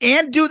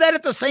and do that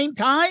at the same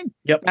time.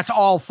 Yep. That's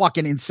all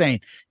fucking insane.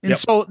 And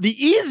so the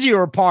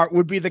easier part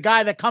would be the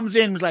guy that comes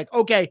in and was like,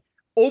 okay,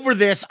 over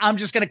this, I'm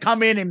just going to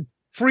come in and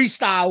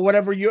freestyle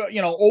whatever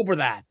over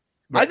that.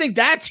 Right. I think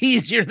that's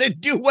easier than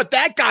do what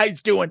that guy's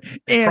doing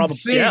and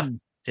sing.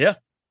 Yeah.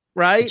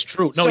 Right. It's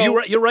true. No,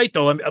 you're right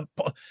though.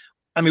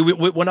 I mean,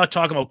 we're not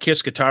talking about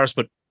Kiss guitarists,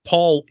 but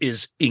Paul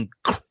is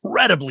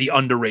incredibly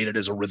underrated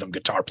as a rhythm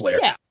guitar player.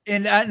 Yeah.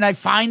 And I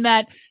find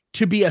that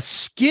to be a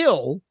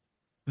skill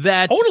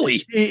that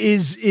totally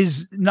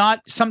is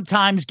not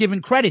sometimes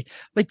given credit.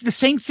 Like the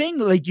same thing,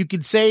 like you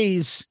could say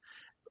is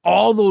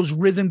all those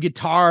rhythm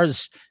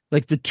guitars,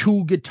 like the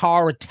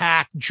 2-guitar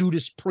attack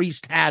Judas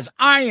Priest has,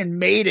 Iron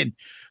Maiden,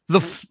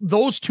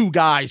 those two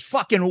guys,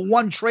 fucking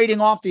one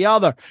trading off the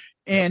other.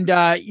 And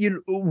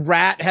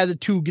Rat had a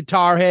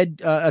 2-guitar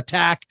head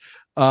attack.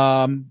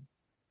 The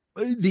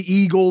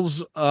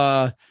Eagles,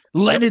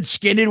 Leonard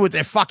Skinner with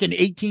their fucking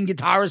 18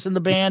 guitarists in the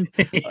band.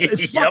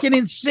 It's fucking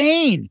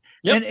insane.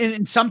 Yep.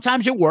 And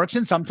sometimes it works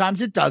and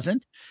sometimes it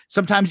doesn't.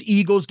 Sometimes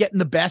Eagles getting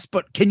the best,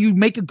 but can you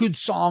make a good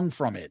song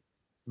from it?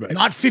 Right.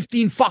 Not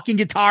 15 fucking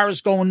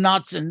guitarists going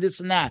nuts and this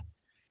and that.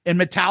 And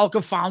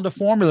Metallica found a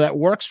formula that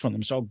works for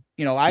them. So,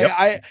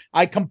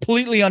 I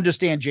completely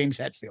understand James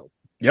Hetfield.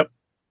 Yep.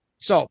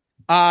 So,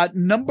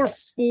 number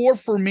 4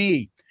 for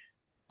me,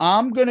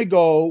 I'm going to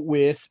go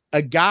with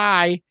a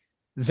guy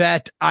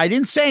that I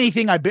didn't say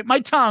anything. I bit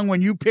my tongue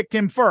when you picked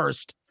him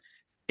first.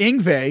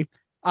 Yngwie.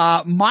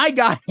 My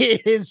guy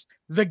is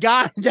the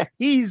guy that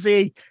he's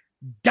a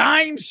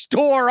dime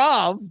store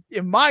of,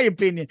 in my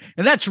opinion,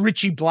 and that's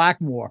Ritchie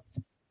Blackmore.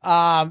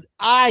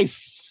 I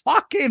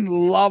fucking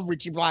love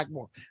Ritchie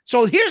Blackmore.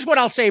 So here's what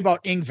I'll say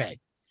about Yngwie.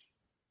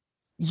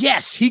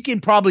 Yes, he can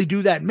probably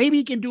do that. Maybe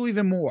he can do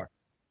even more.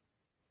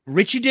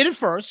 Ritchie did it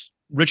first.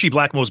 Ritchie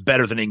Blackmore's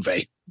better than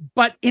Yngwie.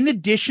 But in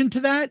addition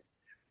to that,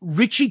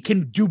 Ritchie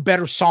can do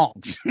better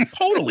songs.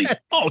 Totally.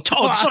 It's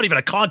not even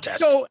a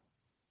contest. So,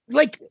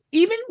 like,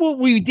 even what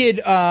we did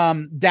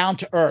Down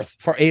to Earth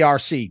for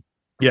ARC.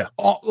 Yeah.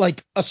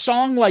 Like a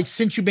song like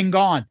Since You've Been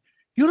Gone.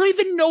 You don't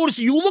even notice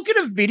it. You look at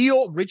a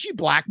video of Ritchie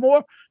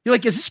Blackmore, you're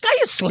like, is this guy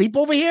asleep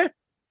over here?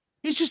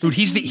 He's just dude.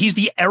 He's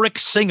the Eric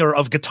Singer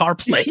of guitar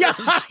players. Yeah.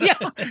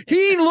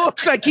 He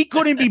looks like he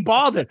couldn't be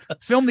bothered.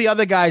 Film the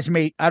other guys,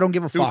 mate. I don't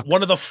give a Dude, fuck.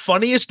 one of the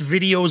funniest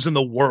videos in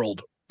the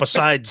world,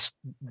 besides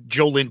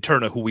Joe Lynn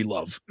Turner, who we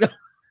love,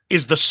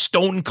 is the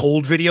Stone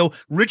Cold video.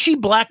 Richie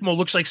Blackmore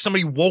looks like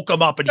somebody woke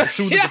him up and he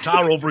threw the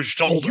guitar over his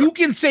shoulder. You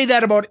can say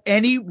that about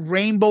any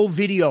Rainbow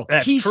video.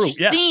 That's He's true.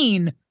 Yeah.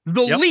 seen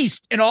the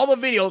least in all the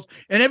videos,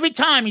 and every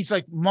time he's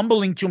like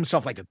mumbling to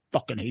himself like, I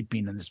fucking hate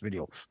being in this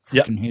video.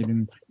 Fucking hate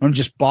him. And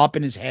just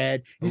bopping his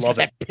head. He's got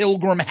that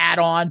pilgrim hat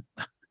on.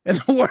 And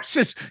the worst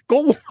is,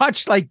 go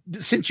watch like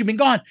Since You've Been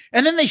Gone,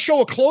 and then they show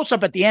a close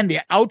up at the end,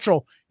 the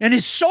outro, and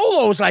his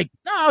solo is like,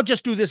 no, I'll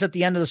just do this at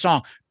the end of the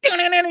song.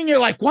 And you're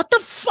like, what the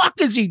fuck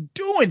is he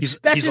doing?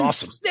 That's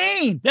awesome.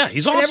 Insane. Yeah,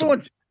 he's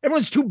awesome.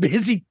 Everyone's too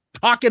busy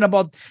talking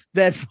about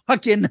that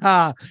fucking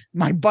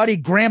my buddy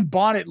Graham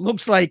Bonnet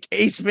looks like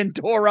Ace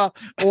Ventura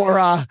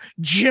or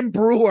Jim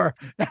Brewer.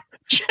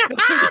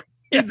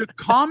 The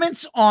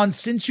comments on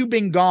Since You've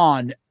Been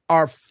Gone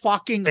are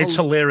fucking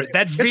hilarious.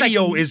 That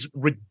video is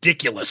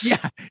ridiculous.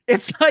 Yeah.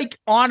 It's like,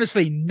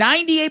 honestly,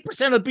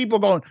 98% of the people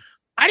going,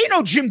 I didn't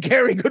know Jim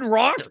Carrey could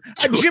rock.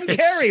 Jim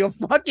Carrey or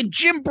fucking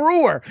Jim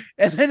Brewer.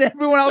 And then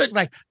everyone else is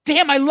like,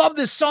 damn, I love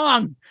this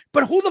song.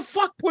 But who the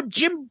fuck put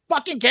Jim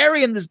fucking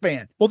Carrey in this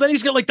band? Well, then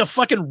he's got like the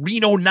fucking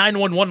Reno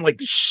 911 like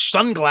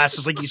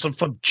sunglasses, like he's some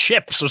from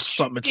Chips or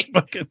something. It's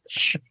fucking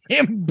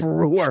Jim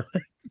Brewer.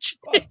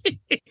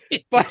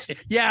 But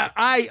yeah,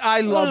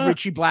 I love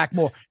Richie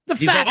Blackmore.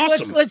 He's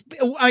awesome.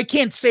 I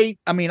can't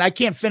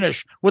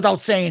finish without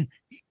saying,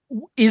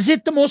 is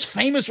it the most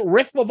famous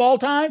riff of all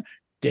time?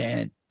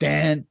 Dan,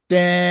 dan,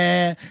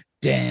 dan,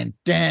 dan,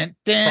 dan,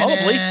 dan.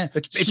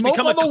 Probably. It's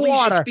become a cliche.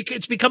 Water.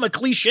 It's become a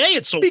cliche.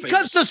 It's so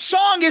because famous. The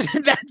song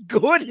isn't that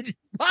good.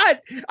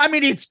 But I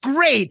mean, it's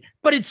great,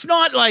 but it's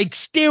not like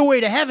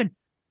Stairway to Heaven.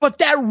 But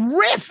that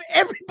riff,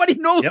 everybody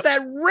knows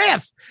that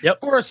riff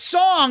for a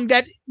song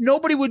that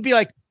nobody would be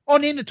like, oh,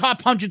 name the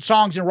top 100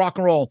 songs in rock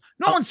and roll.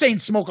 No one's saying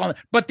Smoke on it,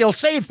 but they'll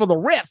say it for the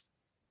riff.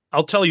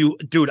 I'll tell you,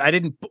 dude,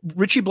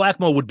 Richie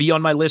Blackmore would be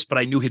on my list, but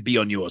I knew he'd be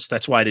on yours.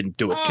 That's why I didn't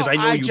do it. Because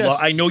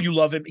I know you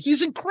love him.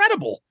 He's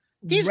incredible.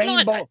 He's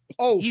Rainbow.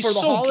 He's for the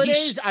so,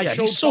 holidays, I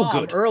showed he's so Tom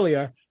good.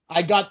 earlier.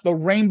 I got the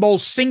Rainbow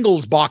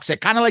singles box set,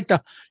 kind of like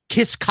the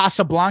Kiss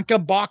Casablanca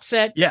box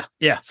set. Yeah.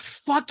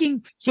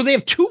 So they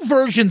have two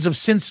versions of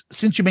Since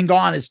You've Been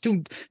Gone.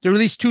 They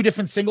released two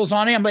different singles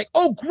on it. I'm like,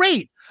 oh,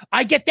 great.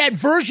 I get that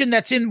version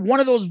that's in one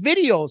of those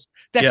videos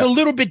that's a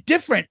little bit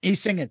different.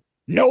 He's singing,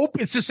 nope,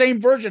 it's the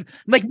same version.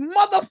 I'm like,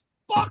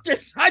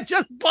 motherfuckers, I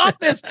just bought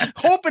this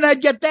hoping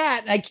I'd get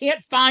that, and I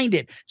can't find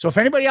it. So if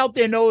anybody out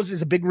there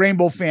is a big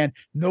Rainbow fan,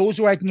 knows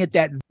where I can get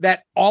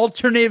that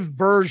alternative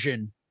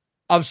version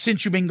of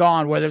Since You've Been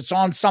Gone, whether it's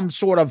on some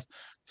sort of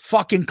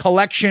fucking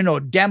collection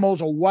or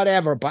demos or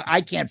whatever, but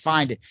I can't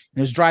find it. And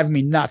it was driving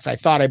me nuts. I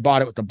thought I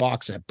bought it with the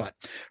box set, but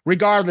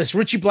regardless,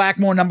 Richie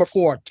Blackmore, number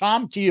 4.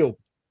 Tom, to you.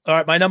 All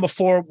right, my number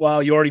 4,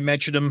 well, you already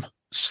mentioned him,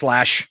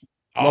 Slash.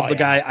 Love the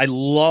guy. I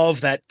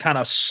love that kind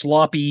of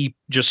sloppy,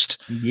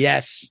 just...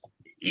 Yes.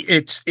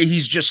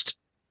 He's just...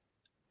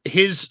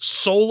 His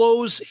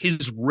solos,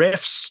 his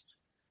riffs,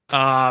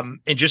 and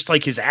just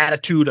like his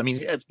attitude. I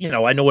mean,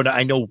 I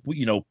know,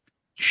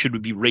 should we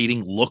be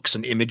rating looks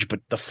and image,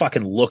 but the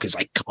fucking look is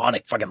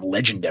iconic, fucking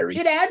legendary.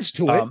 It adds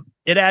to it.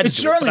 It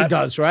certainly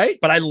does, right?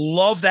 But I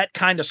love that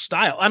kind of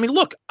style. I mean,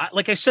 look,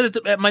 like I said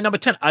at my number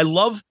 10, I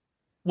love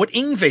what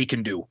Yngwie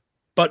can do,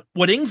 but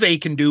what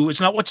Yngwie can do is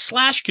not what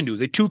Slash can do.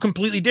 They're two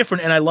completely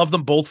different, and I love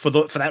them both for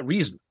that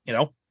reason.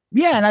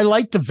 Yeah, and I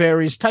like the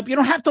various type. You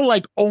don't have to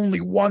like only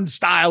one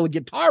style of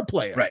guitar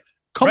player, right?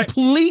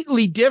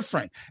 Completely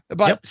different.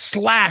 But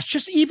Slash,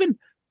 just even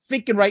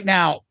thinking right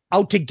now,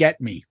 Out to Get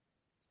Me,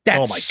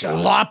 that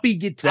sloppy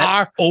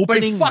guitar, that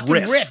opening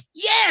riff.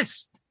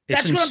 Yes,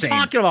 that's insane. what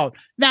I'm talking about.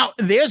 Now,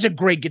 there's a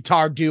great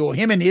guitar duo,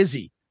 him and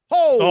Izzy.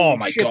 Oh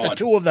my God. The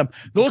two of them.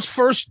 Those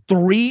first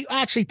 3,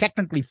 actually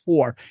technically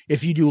 4,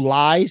 if you do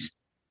Lies,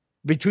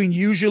 between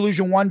Use Your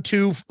Illusion 1,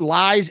 2,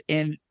 Lies,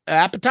 and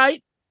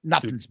Appetite,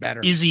 nothing's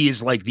better. Izzy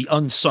is like the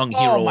unsung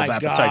hero of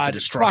Appetite for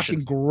Destruction.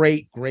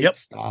 Fucking great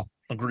stuff.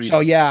 Agreed. So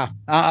yeah,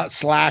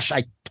 Slash,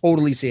 I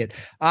totally see it.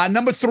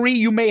 Number 3,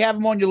 you may have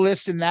him on your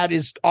list, and that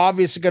is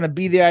obviously going to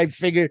be there. I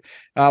figured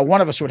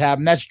one of us would have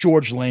him. That's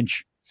George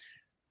Lynch.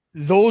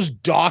 Those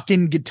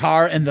Dokken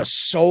guitar and the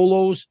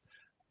solos,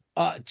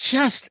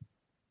 just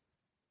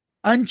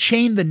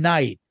Unchain the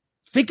Night.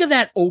 Think of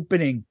that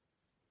opening,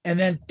 and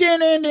then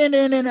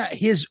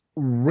his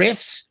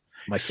riffs.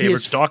 My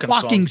favorite Dokken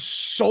song. Fucking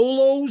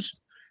solos.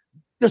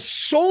 The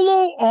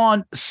solo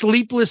on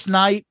Sleepless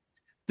Night,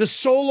 the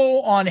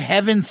solo on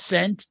Heaven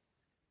Sent,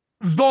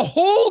 the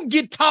whole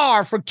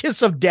guitar for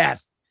Kiss of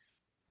Death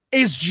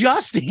is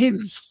just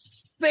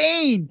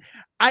insane.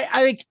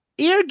 I like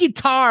air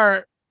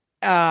guitar,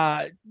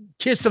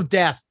 Kiss of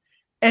Death,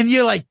 and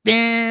you're like,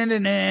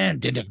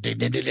 it's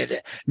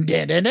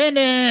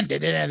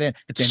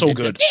so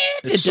good.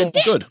 It's so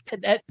good.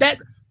 That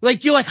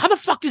like you're like, how the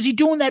fuck is he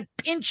doing that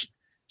pinch?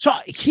 So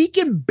he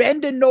can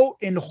bend a note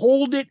and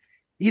hold it.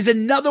 He's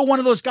another one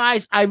of those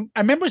guys. I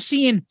remember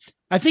seeing,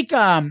 I think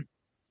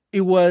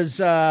it was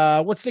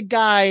what's the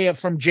guy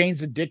from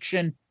Jane's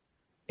Addiction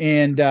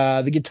and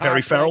the guitar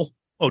Perry Farrell.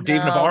 Oh,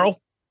 Dave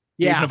Navarro.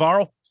 Yeah. Dave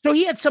Navarro. So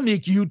he had some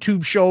like,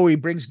 YouTube show. He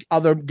brings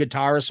other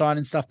guitarists on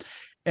and stuff.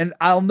 And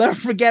I'll never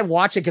forget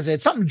watching because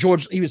it's something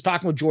he was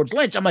talking with George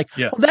Lynch. I'm like,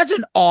 well, that's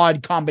an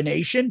odd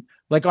combination,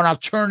 like an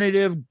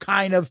alternative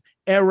kind of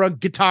era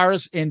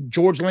guitarist. And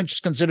George Lynch is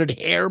considered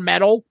hair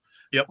metal.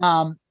 Yep.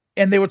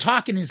 And they were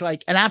talking. He's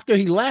like, and after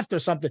he left or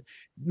something,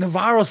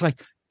 Navarro's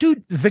like,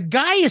 dude, the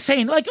guy is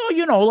saying like, oh,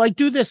 you know, like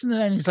do this. And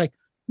then he's like,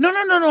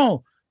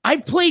 no. I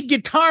played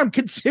guitar. I'm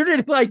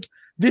considered like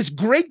this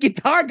great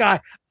guitar guy.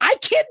 I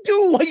can't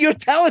do what you're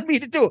telling me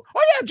to do.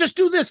 Oh yeah, just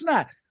do this and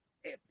that.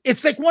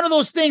 It's like one of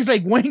those things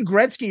like Wayne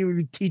Gretzky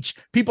would teach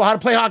people how to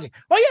play hockey.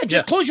 Oh yeah,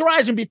 just close your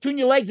eyes and between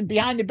your legs and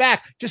behind your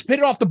back. Just hit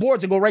it off the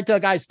boards and go right to the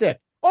guy's stick.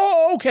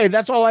 Oh, okay,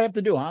 that's all I have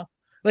to do, huh?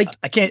 Like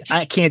I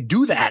can't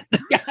do that.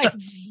 Yeah,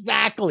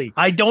 exactly.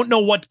 I don't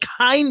know what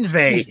kind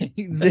they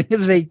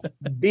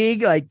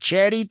big like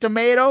cherry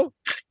tomato,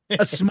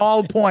 a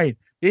small point.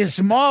 Is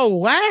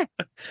small what?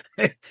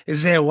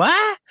 Is there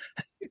what?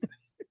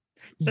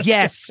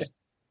 Yes.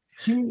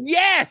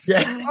 Yes.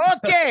 Yeah.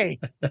 Okay.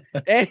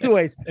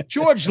 Anyways,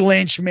 George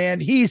Lynch,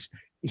 man, he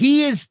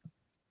is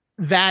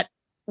that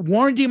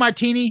Warren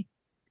DeMartini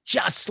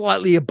just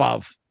slightly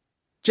above.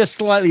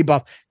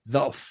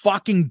 The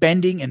fucking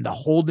bending and the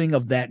holding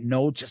of that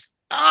note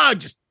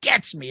just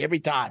gets me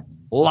every time.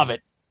 Love it.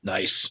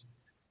 Nice.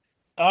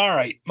 All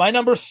right. My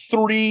number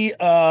 3,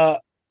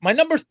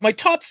 my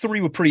top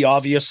 3 were pretty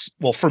obvious.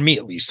 Well, for me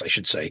at least, I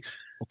should say.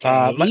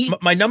 Okay.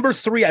 My number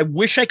 3, I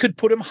wish I could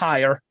put him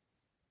higher.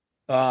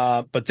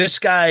 But this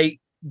guy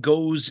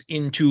goes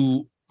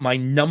into my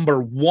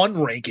number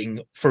 1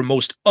 ranking for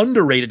most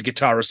underrated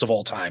guitarist of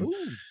all time.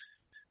 Ooh.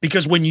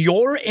 Because when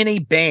you're in a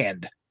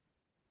band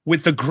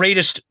with the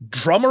greatest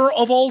drummer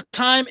of all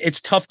time,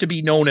 it's tough to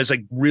be known as a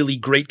really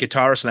great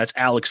guitarist, and that's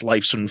Alex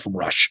Lifeson from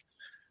Rush.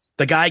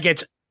 The guy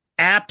gets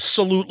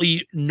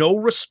absolutely no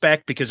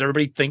respect because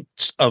everybody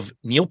thinks of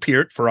Neil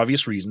Peart for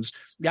obvious reasons.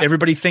 Yep.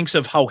 Everybody thinks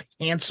of how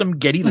handsome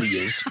Geddy Lee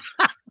is.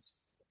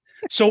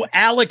 So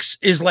Alex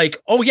is like,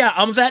 oh yeah,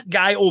 I'm that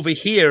guy over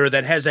here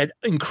that has that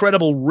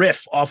incredible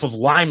riff off of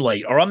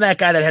Limelight, or I'm that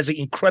guy that has an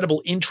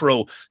incredible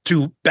intro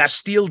to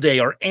Bastille Day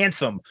or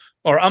Anthem,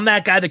 or I'm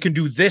that guy that can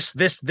do this,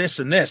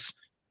 and this.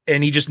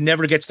 And he just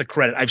never gets the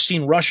credit. I've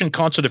seen Rush in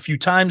concert a few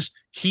times.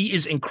 He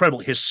is incredible.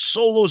 His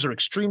solos are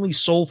extremely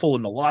soulful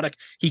and melodic.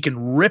 He can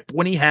rip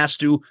when he has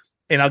to.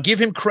 And I'll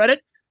give him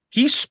credit.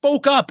 He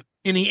spoke up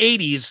in the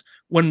 80s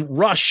when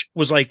Rush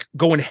was like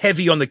going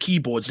heavy on the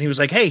keyboards. And he was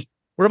like, hey,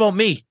 what about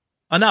me?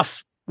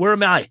 Enough. Where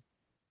am I?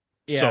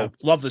 Yeah. So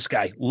love this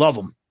guy. Love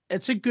him.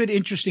 It's a good,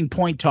 interesting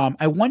point, Tom.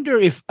 I wonder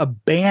if a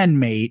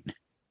bandmate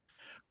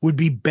would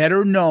be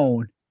better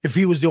known if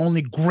he was the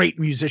only great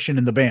musician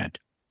in the band.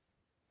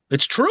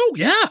 It's true.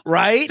 Yeah.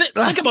 Right.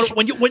 Think about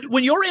it.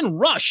 When you're in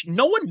Rush,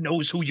 no one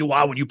knows who you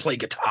are when you play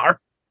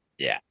guitar.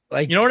 Yeah.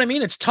 Like, you know what I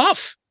mean? It's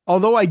tough.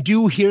 Although I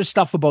do hear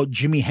stuff about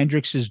Jimi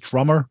Hendrix's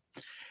drummer,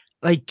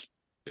 like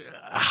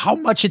how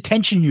much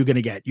attention you're going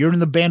to get. You're in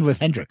the band with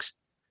Hendrix.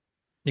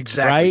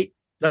 Exactly. Right.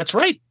 That's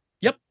right.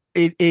 Yep.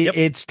 Yep.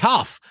 It's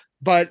tough.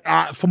 But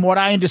from what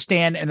I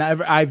understand, and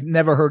I've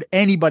never heard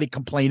anybody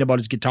complain about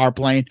his guitar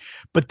playing,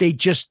 but they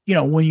just,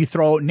 when you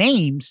throw out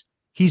names,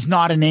 he's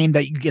not a name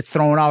that gets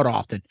thrown out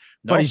often.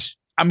 No.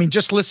 But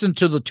just listen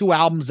to the 2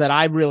 albums that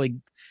I really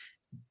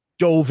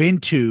dove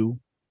into.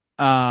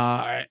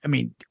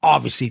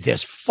 Obviously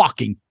there's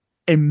fucking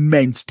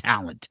immense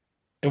talent.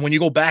 And when you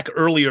go back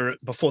earlier,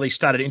 before they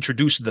started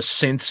introducing the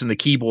synths and the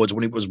keyboards,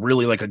 when it was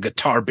really like a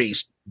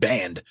guitar-based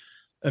band,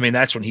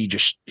 that's when he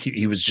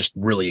was just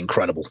really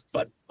incredible.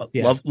 But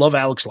love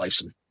Alex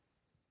Lifeson.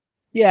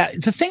 Yeah,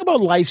 the thing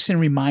about Lifeson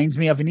reminds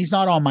me of, and he's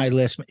not on my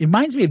list, but it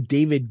reminds me of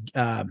David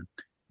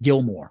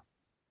Gilmour.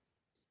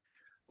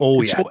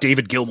 Oh, yeah, so,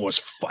 David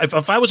Gilmour's.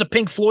 If I was a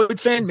Pink Floyd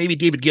fan, maybe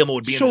David Gilmour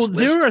would be in this list.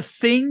 So there are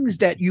things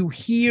that you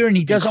hear, and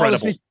he does all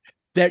this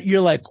that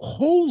you're like,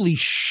 holy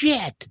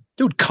shit.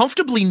 Dude,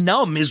 Comfortably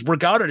Numb is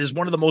regarded as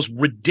one of the most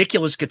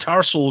ridiculous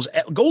guitar solos.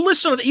 Go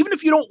listen to it, even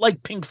if you don't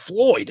like Pink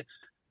Floyd.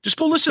 Just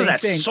go listen to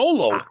that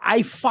solo.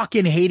 I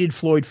fucking hated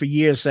Floyd for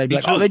years. I'd be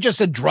like, they're just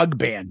a drug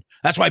band.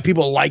 That's why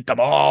people like them.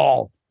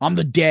 Oh, I'm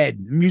the Dead.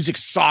 Music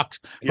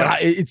sucks.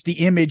 But it's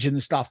the image and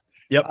the stuff.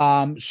 Yep.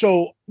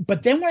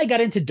 But then when I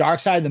got into Dark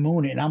Side of the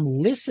Moon and I'm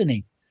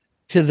listening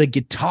to the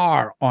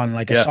guitar on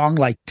like a song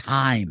like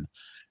Time,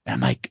 and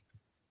I'm like,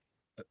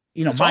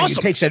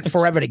 it takes it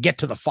forever to get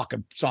to the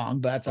fucking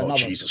song, but that's another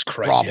Jesus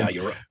Christ. problem. Yeah,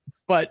 you're right.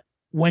 But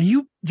when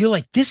you're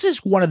like, this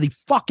is one of the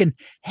fucking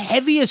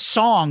heaviest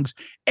songs,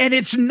 and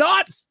it's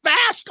not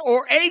fast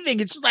or anything.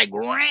 It's just like,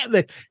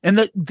 and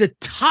the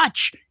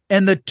touch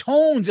and the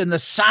tones and the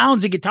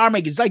sounds the guitar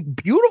makes is like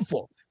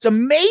beautiful. It's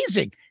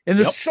amazing. And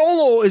the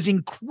solo is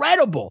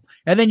incredible.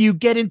 And then you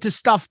get into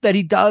stuff that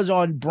he does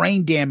on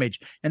Brain Damage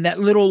and that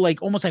little,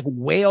 like, almost like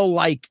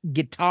whale-like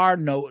guitar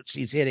notes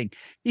he's hitting.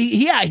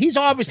 He's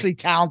obviously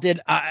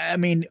talented. I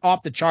mean,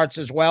 off the charts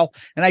as well.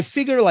 And I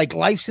figure like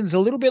Lifeson's a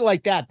little bit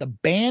like that. The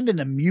band and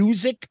the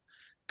music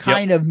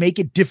kind of make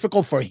it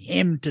difficult for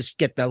him to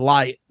get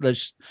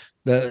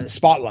the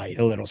spotlight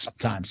a little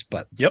sometimes.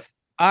 But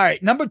all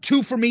right, number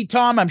 2 for me,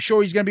 Tom. I'm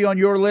sure he's going to be on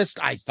your list.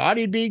 I thought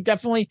he'd be,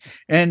 definitely.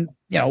 And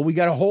we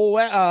got a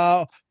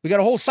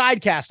whole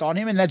side cast on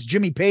him, and that's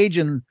Jimmy Page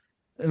and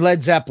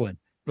Led Zeppelin.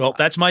 Well,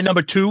 that's my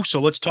number 2, so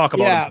let's talk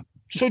about him.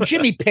 So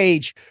Jimmy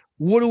Page,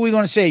 what are we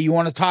going to say? You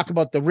want to talk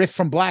about the riff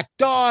from Black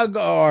Dog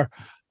or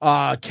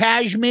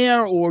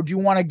Kashmir, or do you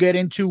want to get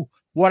into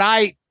what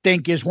I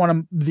think is one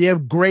of their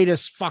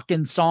greatest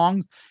fucking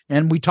songs?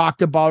 And we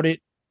talked about it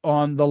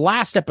on the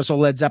last episode,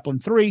 Led Zeppelin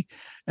 3,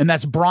 and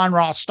that's Bron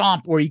Raw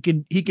Stomp, where he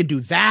can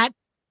do that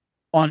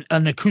on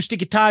an acoustic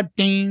guitar,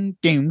 ding,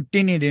 ding,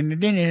 ding, ding, ding,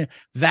 ding,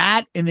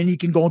 that, and then you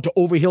can go into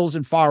Over Hills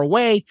and Far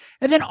Away.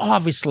 And then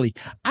obviously,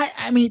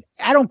 I mean,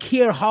 I don't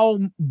care how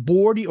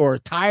bored or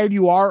tired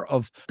you are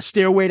of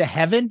Stairway to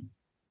Heaven.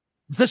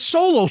 The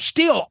solo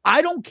still,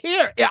 I don't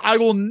care. I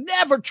will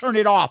never turn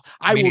it off.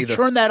 I will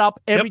turn that up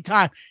every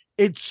time.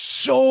 It's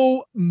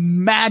so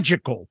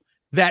magical,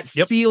 that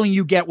feeling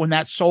you get when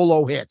that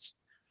solo hits.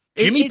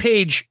 Jimmy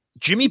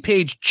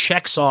Page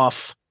checks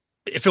off.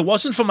 If it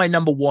wasn't for my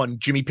number 1,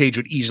 Jimmy Page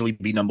would easily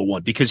be number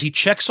 1 because he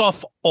checks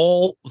off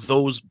all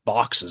those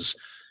boxes.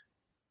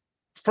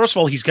 First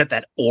of all, he's got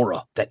that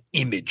aura, that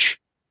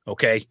image.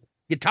 Okay.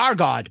 Guitar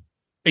God.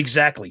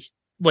 Exactly.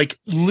 Like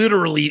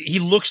literally, he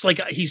looks like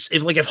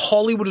if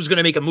Hollywood was going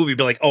to make a movie,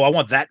 be like, oh, I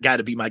want that guy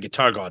to be my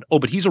guitar god. Oh,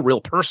 but he's a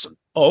real person.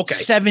 Oh, okay.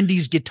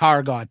 70s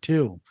guitar god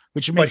too,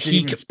 which makes it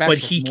even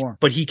special.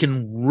 But he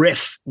can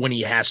riff when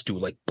he has to,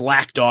 like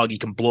Black Dog. He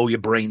can blow your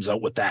brains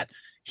out with that.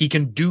 He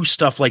can do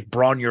stuff like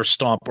Bron Your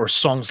Stomp or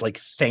songs like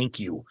Thank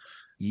You,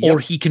 or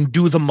he can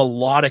do the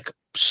melodic,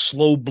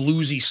 slow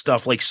bluesy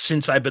stuff like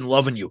Since I've Been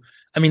Loving You.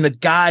 I mean, the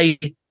guy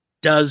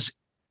does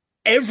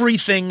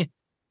everything.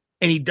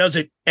 And he does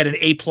it at an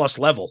A+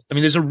 level. I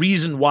mean, there's a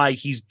reason why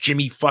he's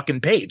Jimmy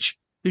fucking Page.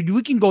 Dude,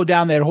 we can go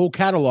down that whole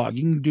catalog.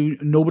 You can do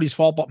Nobody's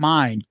Fault But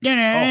Mine.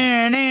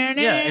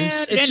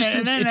 It's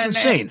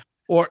insane.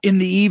 Or In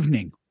the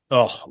Evening.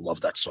 Oh, I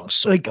love that song.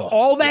 So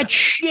all that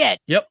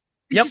shit. Yep.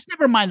 Just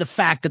never mind the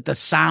fact that the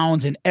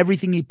sounds and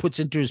everything he puts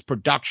into his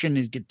production,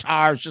 his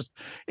guitars,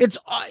 it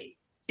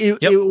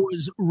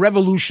was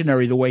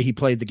revolutionary the way he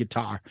played the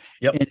guitar.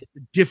 Yep. And it's a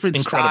different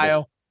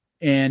style.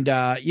 And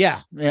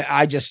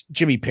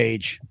Jimmy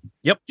Page.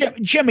 Yep.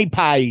 Jimmy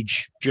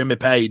Page. Jimmy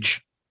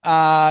Page.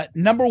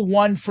 Number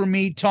 1 for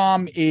me,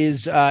 Tom,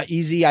 is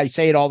easy. I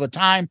say it all the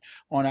time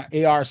on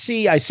ARC.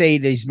 I say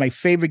that he's my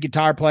favorite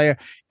guitar player,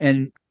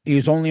 and he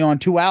was only on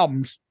 2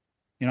 albums.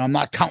 I'm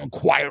not counting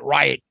Quiet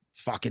Riot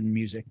fucking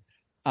music.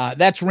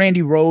 That's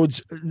Randy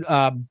Rhoads.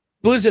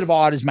 Blizzard of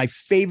Art is my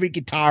favorite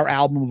guitar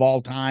album of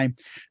all time.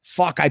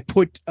 I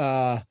put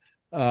Mother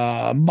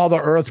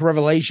Earth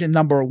Revelation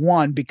number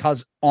 1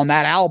 because on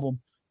that album,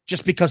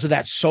 just because of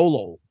that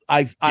solo.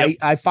 I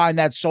find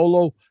that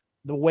solo,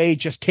 the way it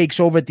just takes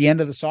over at the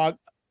end of the song,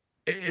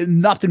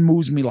 nothing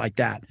moves me like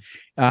that.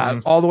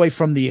 All the way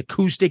from the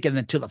acoustic and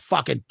then to the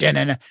fucking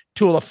to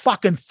the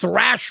fucking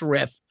thrash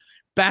riff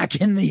back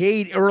in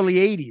the early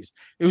 80s.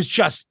 It was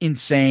just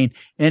insane.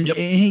 And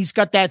he's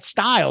got that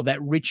style,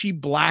 that Ritchie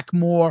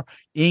Blackmore,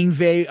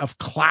 Yngwie of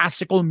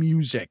classical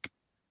music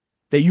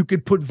that you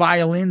could put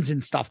violins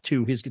and stuff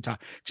to his guitar.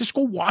 Just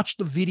go watch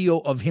the video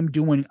of him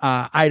doing,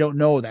 I don't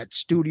know, that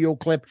studio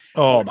clip.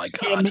 Oh my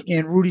God.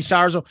 And Rudy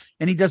Sarzo.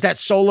 And he does that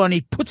solo and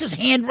he puts his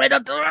hand right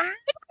up there.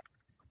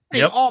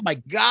 Oh my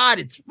God.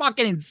 It's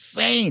fucking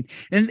insane.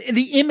 And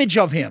the image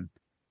of him,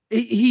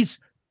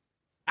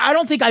 I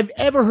don't think I've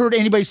ever heard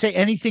anybody say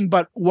anything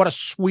but what a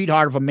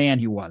sweetheart of a man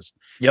he was.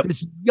 Yep.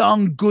 This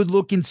young, good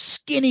looking,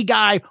 skinny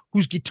guy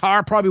whose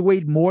guitar probably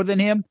weighed more than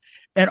him.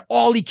 And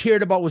all he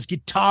cared about was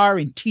guitar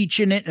and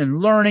teaching it and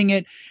learning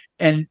it.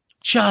 And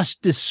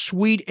just this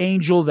sweet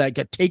angel that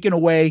got taken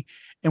away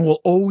and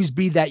will always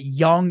be that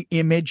young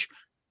image.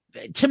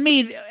 To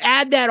me,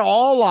 add that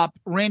all up,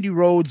 Randy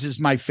Rhoads is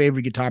my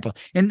favorite guitar player.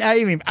 And I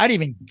didn't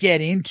even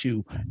get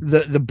into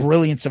the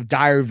brilliance of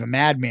Diary of a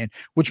Madman,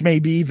 which may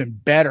be even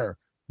better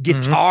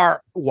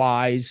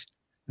guitar-wise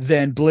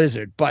than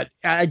Blizzard. But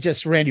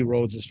Randy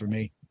Rhoads is for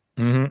me.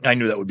 Mm-hmm. I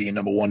knew that would be a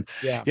number 1.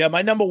 Yeah,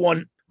 my number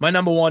one,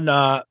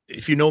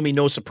 if you know me,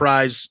 no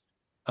surprise,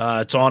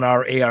 it's on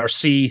our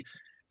ARC,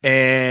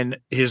 and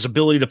his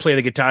ability to play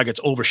the guitar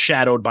gets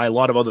overshadowed by a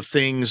lot of other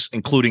things,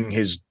 including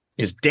his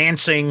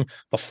dancing,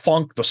 the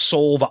funk, the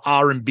soul, the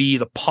R&B,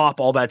 the pop,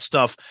 all that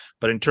stuff.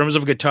 But in terms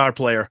of a guitar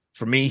player,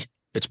 for me,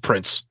 it's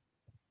Prince.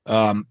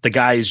 The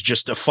guy is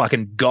just a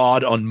fucking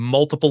god on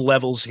multiple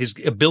levels. His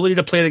ability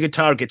to play the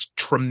guitar gets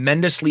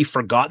tremendously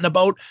forgotten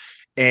about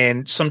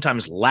and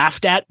sometimes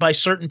laughed at by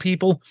certain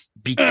people.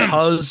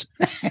 because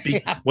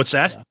what's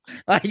that?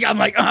 I'm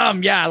like,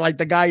 like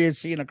the guy you're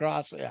seeing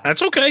across. Yeah.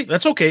 That's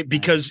okay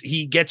because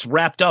he gets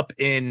wrapped up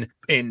in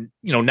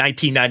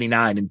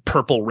 1999 and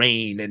Purple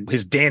Rain and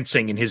his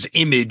dancing and his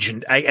image,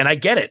 and I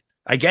get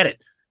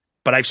it.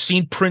 But I've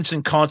seen Prince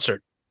in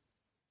concert,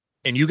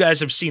 and you guys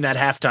have seen that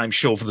halftime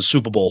show for the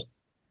Super Bowl.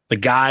 The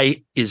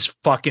guy is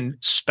fucking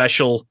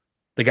special.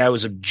 The guy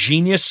was a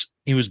genius.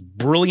 He was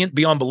brilliant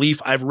beyond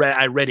belief. I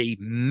read a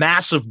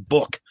massive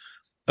book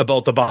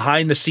about the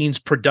behind the scenes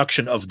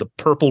production of the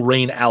Purple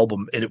Rain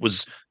album. And it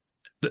was,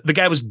 the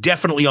guy was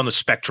definitely on the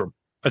spectrum.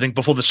 I think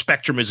before the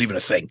spectrum is even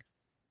a thing,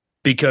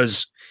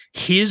 because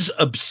his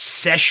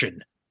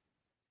obsession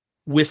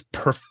with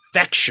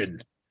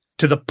perfection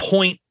to the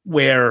point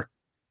where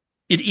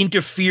it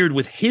interfered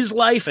with his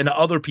life and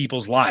other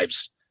people's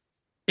lives.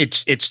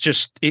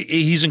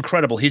 He's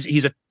incredible.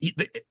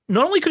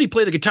 Not only could he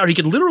play the guitar, he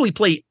could literally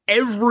play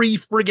every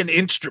friggin'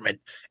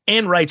 instrument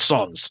and write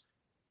songs.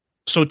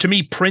 So to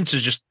me, Prince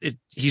is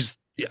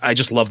I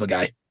just love the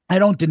guy. I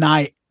don't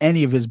deny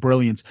any of his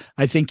brilliance.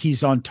 I think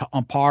he's on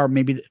par,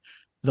 maybe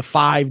the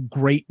 5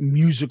 great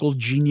musical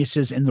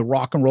geniuses in the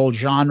rock and roll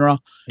genre.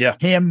 Yeah.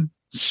 Him,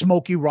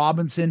 Smokey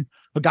Robinson,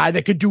 a guy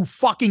that could do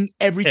fucking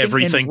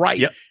everything. And write.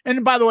 Yep.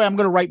 And by the way, I'm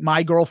going to write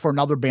My Girl for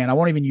another band. I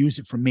won't even use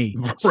it for me.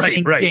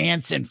 Sing,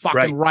 dance, and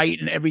fucking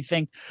write and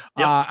everything.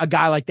 Yep. A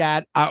guy like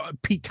that,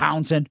 Pete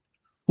Townsend,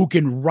 who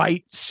can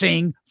write,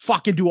 sing,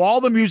 fucking do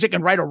all the music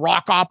and write a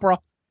rock opera.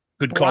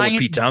 Good call with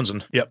Pete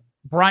Townsend. Yep.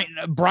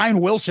 Brian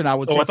Wilson, I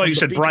would say. Oh, I thought you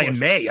said Brian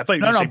May. I thought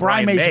you were saying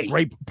Brian May.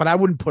 Great, but I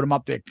wouldn't put him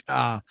up there.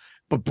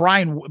 But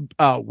Brian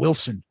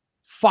Wilson,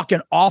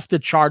 fucking off the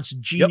charts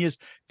genius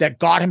that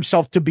got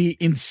himself to be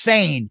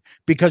insane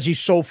because he's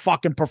so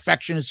fucking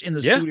perfectionist in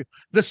the studio.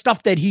 The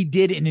stuff that he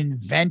did and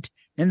invent,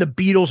 and the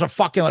Beatles are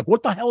fucking like,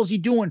 what the hell is he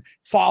doing?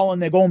 Following,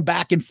 they're going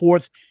back and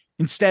forth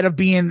instead of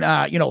being,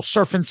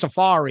 surfing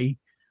Safari.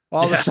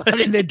 All of a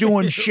sudden they're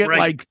doing shit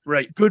like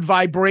Good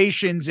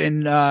Vibrations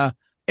and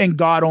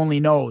God Only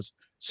Knows.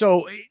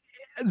 So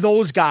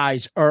those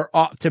guys are,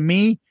 to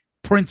me,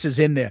 Prince is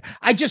in there.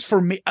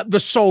 For me, the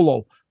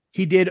solo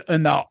he did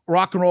in the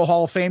Rock and Roll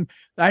Hall of Fame.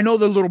 I know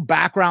the little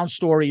background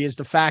story is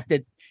the fact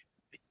that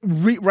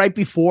right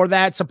before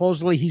that,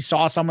 supposedly he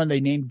saw someone they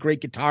named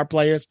great guitar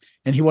players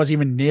and he wasn't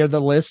even near the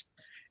list.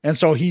 And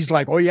so he's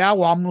like, oh yeah,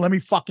 well, let me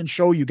fucking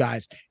show you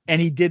guys.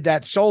 And he did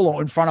that solo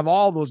in front of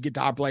all those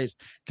guitar players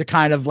to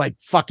kind of like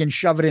fucking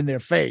shove it in their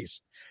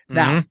face. Mm-hmm.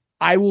 Now,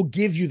 I will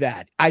give you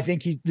that. I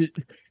think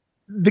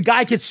the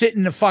guy could sit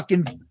in the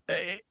fucking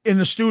in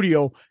the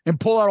studio and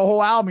pull out a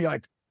whole album. You're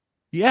like,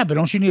 yeah, but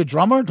don't you need a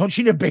drummer? Don't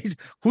you need a bass?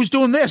 Who's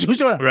doing this? Who's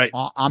doing it? Right.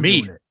 I'm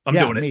me. Doing it. I'm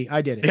doing it. Me.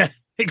 I did it. Yeah,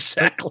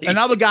 exactly.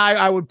 Another guy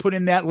I would put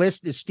in that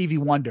list is Stevie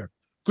Wonder.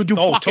 Could do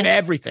fucking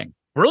everything.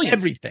 Brilliant.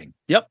 Everything.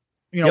 Yep.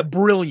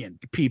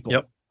 Brilliant people.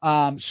 Yep.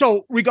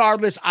 So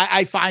regardless,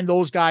 I find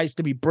those guys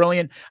to be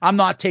brilliant. I'm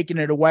not taking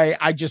it away.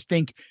 I just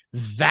think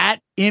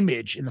that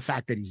image and the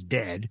fact that he's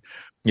dead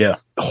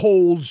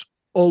holds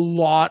a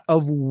lot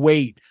of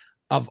weight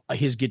of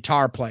his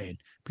guitar playing,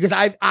 because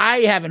I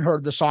haven't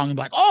heard the song and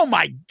be like, oh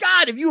my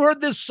God, have you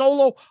heard this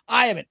solo?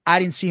 I haven't. I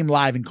didn't see him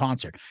live in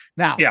concert.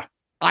 Now,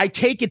 I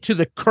take it to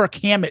the Kirk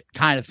Hammett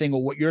kind of thing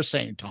of what you're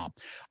saying, Tom.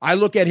 I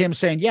look at him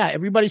saying, yeah,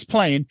 everybody's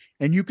playing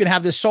and you can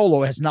have this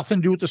solo. It has nothing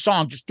to do with the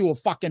song. Just do a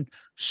fucking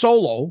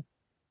solo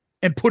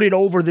and put it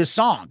over this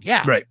song.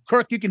 Yeah. Right.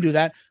 Kirk, you can do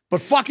that.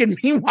 But fucking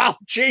meanwhile,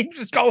 James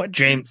is going,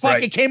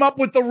 fucking came up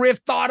with the riff,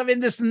 thought of it,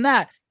 this and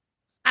that.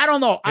 I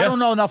don't know. Yeah. I don't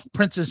know enough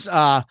Prince's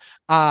discography.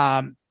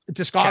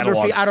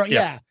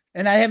 Catalog.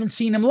 And I haven't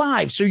seen him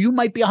live. So you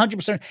might be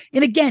 100%.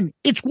 And again,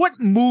 it's what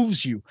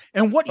moves you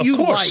and what you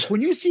like.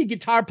 When you see a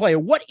guitar player,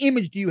 what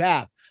image do you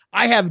have?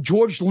 I have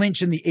George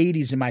Lynch in the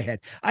 80s in my head.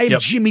 I have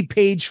Jimmy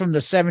Page from the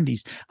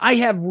 70s. I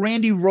have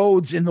Randy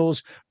Rhoads in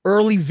those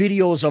early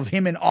videos of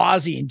him and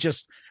Ozzy and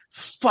just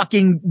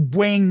fucking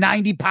weighing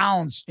 90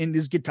 pounds in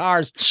his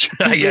guitars.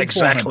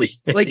 Exactly.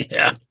 Like,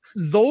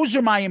 those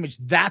are my image.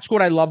 That's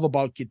what I love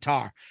about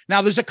guitar.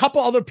 Now, there's a couple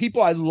other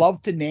people I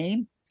love to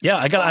name. Yeah,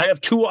 I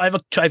have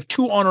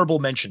two honorable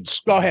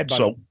mentions. Go ahead, buddy.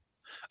 So,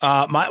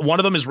 one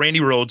of them is Randy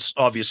Rhoads,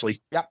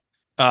 obviously. Yep.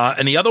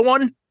 And the other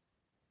one,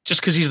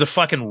 just because he's the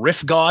fucking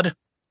riff god,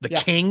 the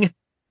king.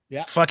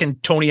 Yeah. Fucking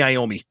Tony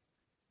Iommi.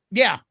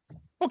 Yeah.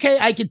 Okay,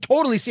 I can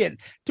totally see it,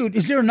 dude.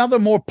 Is there another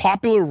more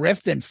popular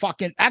riff than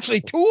fucking?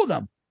 Actually, two of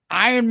them: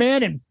 Iron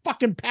Man and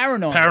fucking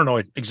Paranoid.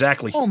 Paranoid,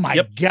 exactly. Oh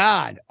my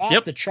God,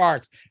 off the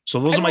charts.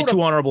 So those are my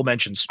two honorable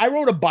mentions. I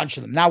wrote a bunch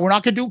of them. Now we're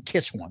not gonna do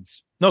Kiss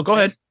ones. No, go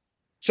ahead.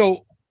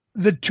 So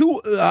the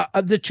two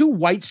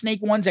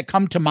Whitesnake ones that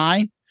come to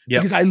mind,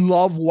 because I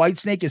love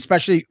Whitesnake,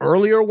 especially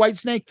earlier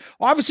Whitesnake.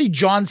 Obviously,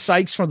 John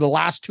Sykes from the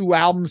last two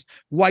albums,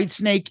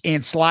 Whitesnake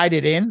and Slide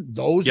It In,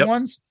 those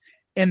ones.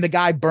 And the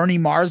guy Bernie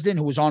Marsden,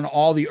 who was on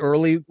all the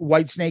early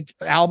Whitesnake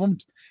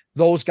albums,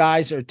 those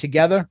guys are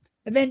together.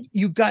 And then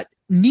you got,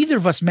 neither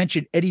of us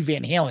mentioned Eddie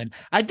Van Halen.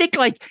 I think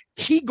like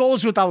he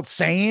goes without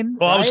saying.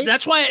 Well, right?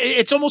 That's why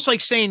it's almost like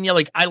saying,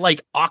 I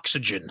like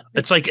Oxygen.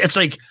 It's like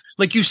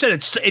you said,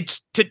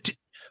 it's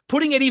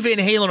putting Eddie Van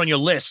Halen on your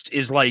list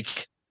is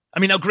like, I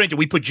mean, now granted,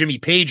 we put Jimmy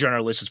Page on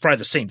our list. It's probably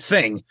the same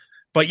thing.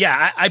 But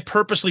yeah, I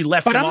purposely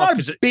left but him I'm off.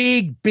 not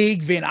a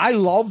big Van. I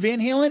love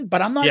Van Halen,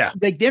 but I'm not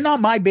like they're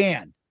not my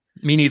band.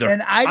 Me neither.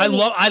 And I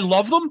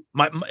love them.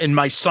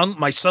 My son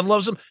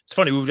loves them. It's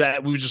funny. We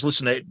were just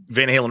listening to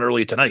Van Halen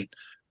earlier tonight.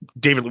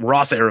 David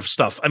Roth era of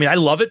stuff. I mean, I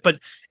love it, but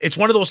it's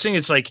one of those things.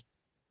 It's like,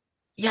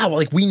 yeah, well,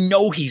 like we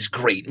know he's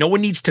great. No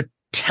one needs to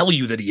tell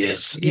you that he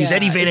is. He's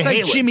Eddie Van Halen.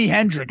 Like Jimi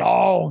Hendrix.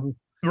 Oh,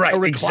 right.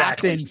 Eric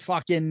Exactly. Clapton,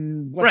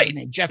 fucking what's his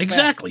name? Jeff Beck.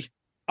 Exactly.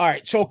 All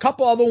right. So a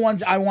couple other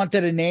ones I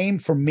wanted to name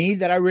for me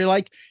that I really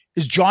like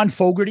is John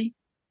Fogerty.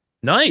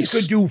 Nice. He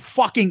could do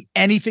fucking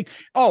anything.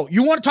 Oh,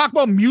 you want to talk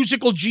about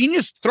musical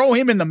genius? Throw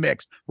him in the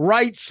mix.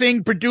 Write,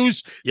 sing,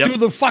 produce, do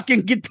the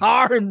fucking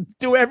guitar and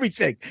do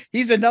everything.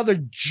 He's another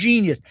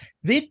genius.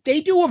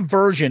 They do a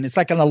version. It's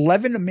like an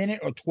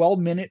 11-minute or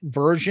 12-minute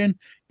version.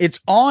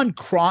 It's on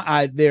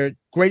their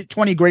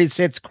 20 Greatest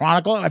Hits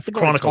Chronicle. I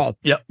forget what it's called.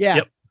 Yep. Yeah.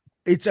 Yep.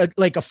 It's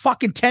like a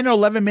fucking 10 or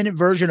 11-minute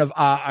version of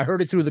I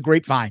Heard It Through the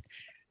Grapevine.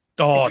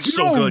 Oh, it's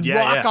so good. Yeah.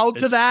 Rock out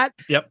to that.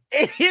 Yep.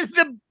 It is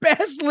the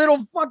best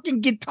little fucking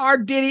guitar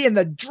ditty and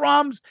the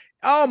drums.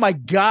 Oh my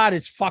God.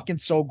 It's fucking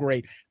so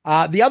great.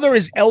 The other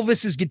is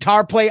Elvis's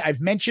guitar play.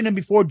 I've mentioned him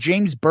before.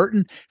 James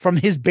Burton from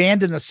his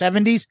band in the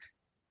 70s.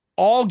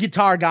 All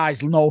guitar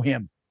guys know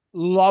him.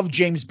 Love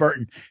James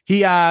Burton.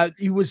 He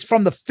was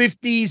from the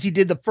 50s. He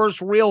did the first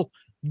real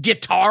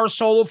guitar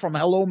solo from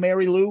Hello,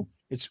 Mary Lou.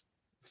 It's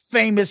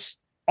famous.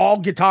 All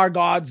guitar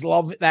gods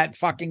love that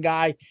fucking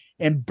guy.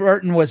 And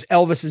Burton was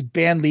Elvis's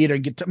band leader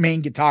and main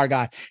guitar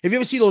guy. If you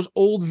ever see those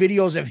old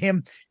videos of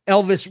him,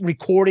 Elvis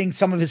recording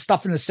some of his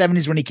stuff in the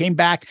 70s when he came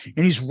back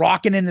and he's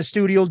rocking in the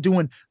studio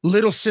doing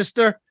Little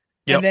Sister.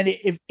 Yep. And then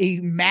if he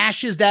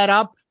mashes that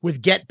up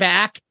with Get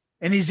Back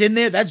and he's in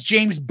there, that's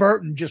James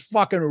Burton just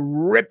fucking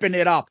ripping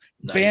it up.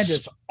 Nice. Band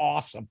is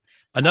awesome.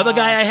 Another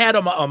guy I had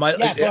on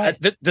my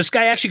this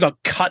guy actually got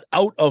cut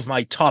out of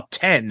my top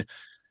 10.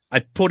 I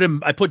put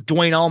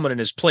Dwayne Allman in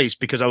his place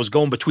because I was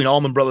going between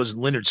Allman Brothers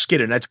and Lynyrd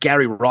Skynyrd. And that's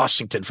Gary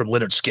Rossington from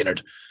Lynyrd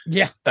Skynyrd.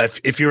 Yeah.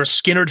 If you're a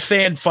Skynyrd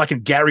fan,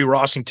 fucking Gary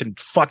Rossington,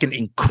 fucking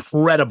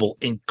incredible.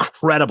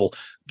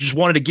 Just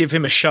wanted to give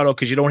him a shout out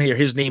because you don't hear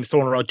his name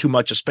thrown around too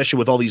much, especially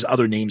with all these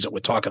other names that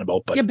we're talking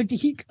about. But yeah, but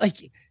he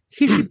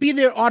should be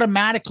there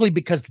automatically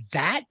because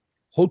that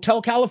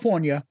Hotel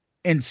California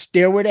and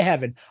Stairway to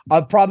Heaven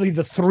are probably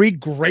the three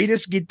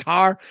greatest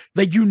guitar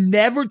that you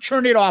never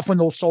turn it off when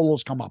those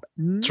solos come up.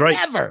 That's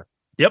never. Right.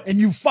 Yep. And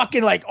you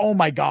fucking like, oh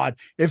my God,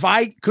 if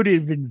I could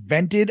have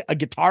invented a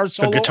guitar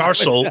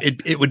solo,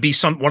 it would be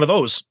one of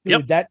those.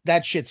 Dude, yep.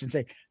 That shit's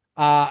insane.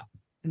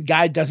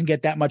 Guy doesn't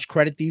get that much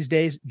credit these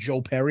days.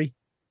 Joe Perry.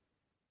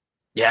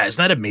 Yeah. Isn't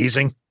that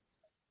amazing?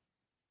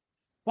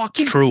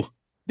 Fucking it's true.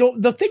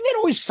 The thing that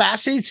always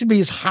fascinates me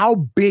is how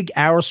big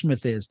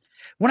Aerosmith is.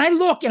 When I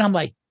look and I'm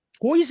like,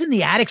 Boys in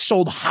the Attic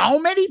sold how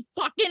many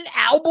fucking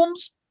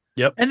albums?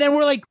 Yep. And then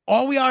we're like,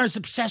 all we are is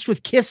obsessed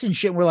with Kiss and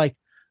shit. And we're like,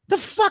 the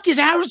fuck is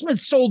Aerosmith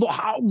sold?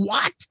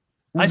 What?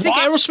 I think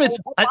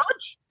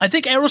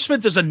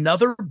Aerosmith is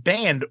another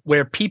band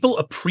where people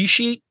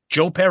appreciate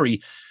Joe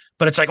Perry,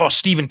 but it's like, oh,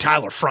 Steven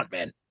Tyler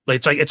frontman.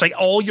 It's like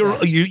all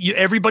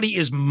everybody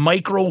is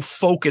micro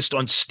focused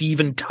on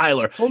Steven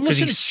Tyler because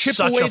he's Chip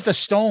Away at the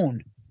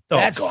Stone. Oh,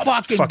 that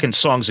God, fucking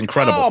song's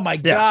incredible. Oh my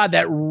God,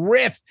 that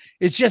riff.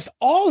 It's just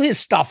all his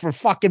stuff are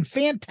fucking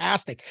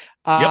fantastic.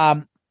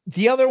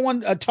 The other one,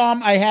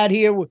 Tom, I had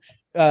here,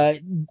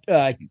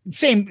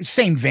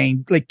 same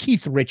vein, like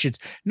Keith Richards,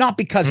 not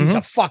because he's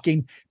a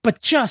fucking,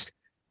 but just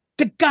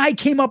the guy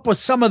came up with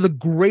some of the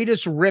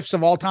greatest riffs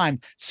of all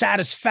time.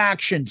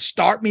 Satisfaction,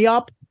 Start Me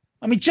Up.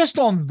 I mean, just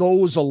on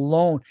those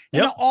alone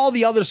and all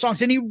the other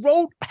songs. And he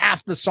wrote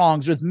half the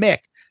songs with Mick.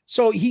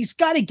 So he's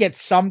got to get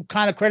some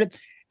kind of credit.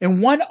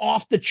 And one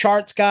off the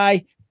charts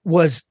guy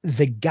was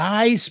the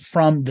guys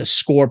from the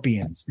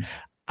Scorpions.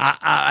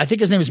 I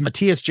think his name is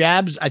Matthias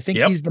Jabs. I think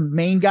he's the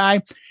main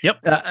guy.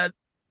 Yep.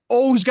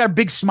 He's got a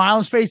big smile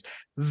on his face.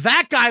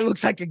 That guy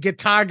looks like a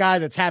guitar guy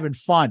that's having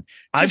fun.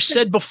 I've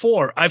said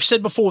before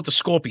with the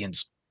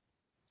Scorpions,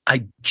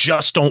 I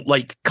just don't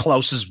like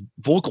Klaus's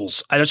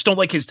vocals. I don't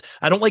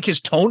like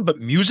his tone, but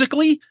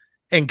musically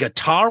and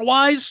guitar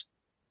wise,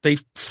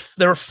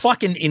 they're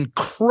fucking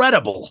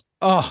incredible.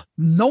 Oh,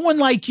 No One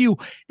Like You.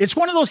 It's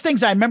one of those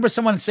things I remember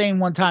someone saying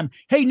one time,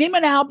 hey, name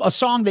a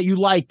song that you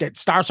like that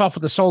starts off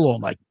with a solo.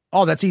 I'm like,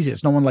 oh, that's easy.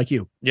 It's No One Like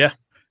You. Yeah.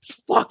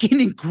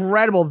 Fucking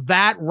incredible.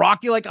 That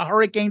Rock You Like a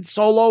Hurricane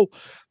solo,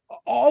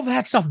 all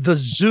that stuff. The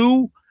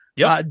Zoo.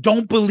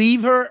 Don't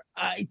Believe Her.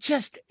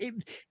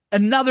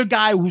 Another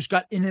guy who's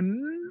got an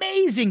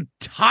amazing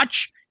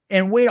touch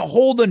and way to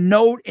hold a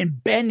note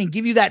and bend and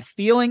give you that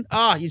feeling.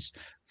 He's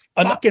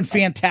fucking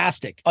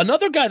fantastic.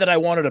 Another guy that I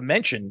wanted to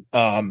mention,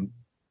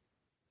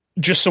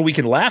 just so we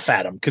can laugh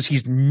at him, because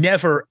he's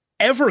never,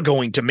 ever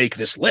going to make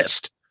this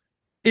list,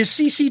 is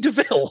CeCe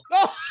DeVille.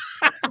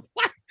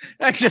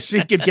 That's just so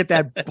you could get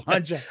that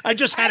punch. I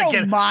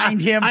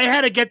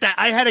had to get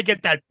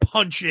that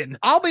punch in.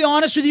 I'll be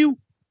honest with you.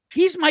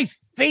 He's my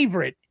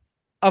favorite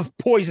of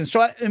Poison.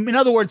 So, in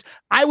other words,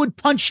 I would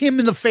punch him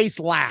in the face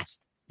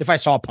last if I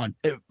saw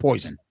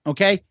Poison.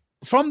 Okay,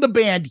 from the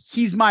band,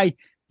 he's my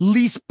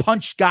least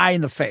punched guy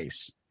in the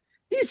face.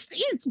 He's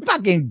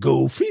fucking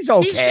goof. He's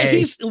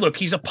okay.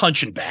 He's a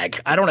punching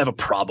bag. I don't have a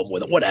problem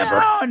with it.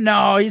 Whatever.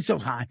 No, he's so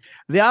high.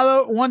 The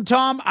other one,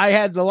 Tom, I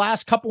had the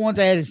last couple ones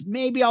I had is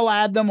maybe I'll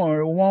add them or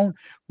it won't,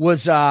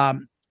 was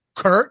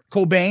Kurt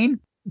Cobain,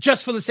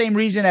 just for the same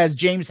reason as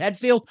James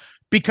Hetfield,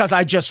 because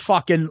I just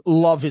fucking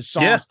love his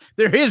songs. Yeah.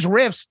 They're his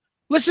riffs.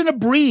 Listen to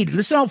Breed.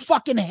 Listen how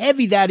fucking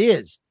heavy that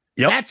is.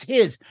 Yep. That's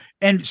his.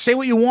 And say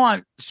what you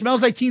want.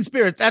 Smells Like Teen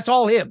Spirit. That's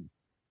all him.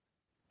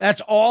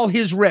 That's all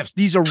his riffs.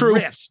 These are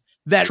riffs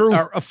that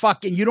are a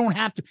fucking, you don't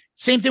have to.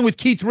 Same thing with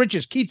Keith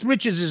Richards. Keith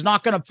Richards is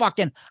not going to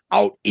fucking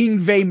out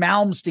Yngwie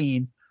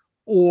Malmsteen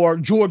or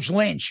George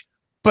Lynch,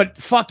 but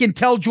fucking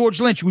tell George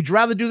Lynch, would you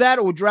rather do that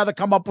or would you rather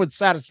come up with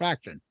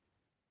Satisfaction?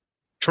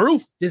 True.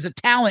 There's a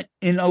talent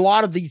in a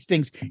lot of these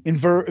things in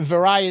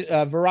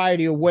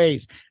variety of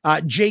ways.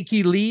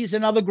 Jakey Lee's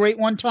another great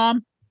one,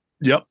 Tom.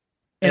 Yep.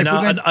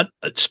 And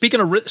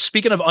speaking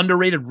of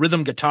underrated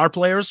rhythm guitar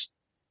players.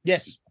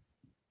 Yes.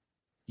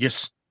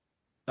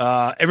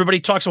 Everybody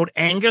talks about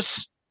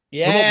Angus.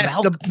 Yes,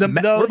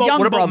 the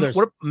Young brothers.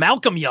 What about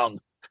Malcolm Young?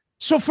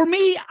 So for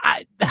me,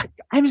 I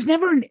was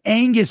never an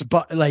Angus,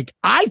 but like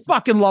I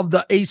fucking love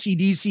the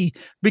AC/DC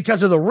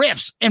because of the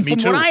riffs. And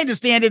from what I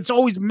understand, it's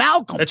always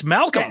Malcolm. It's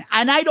Malcolm.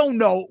 And I don't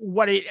know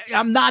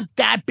I'm not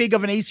that big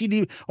of an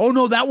AC/DC. Oh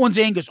no, that one's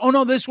Angus. Oh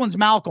no, this one's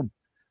Malcolm.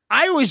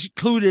 I always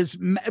include as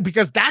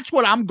because that's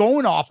what I'm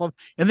going off of,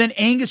 and then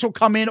Angus will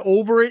come in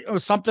over it or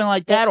something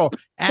like that. Or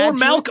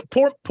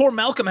poor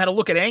Malcolm had to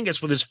look at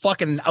Angus with his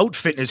fucking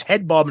outfit and his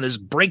head bob and his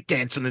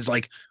breakdance, and is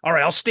like, all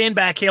right, I'll stand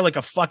back here like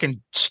a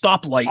fucking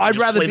stoplight. I'd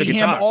rather be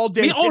him all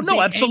day.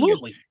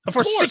 Absolutely.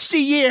 For 60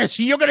 years,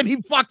 you're gonna be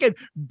fucking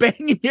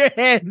banging your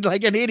head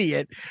like an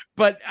idiot.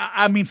 But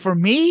I mean, for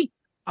me,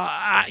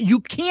 you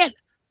can't.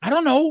 I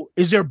don't know.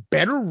 Is there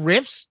better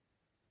riffs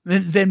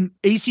than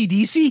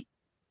AC/DC?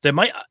 There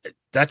might.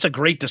 That's a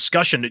great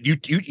discussion.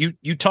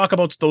 You talk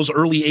about those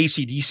early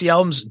AC/DC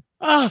albums,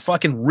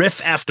 fucking riff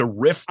after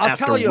riff. I'll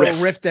tell you a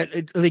riff that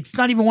it's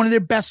not even one of their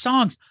best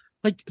songs.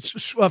 Like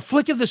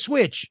Flick of the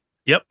Switch.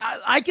 Yep,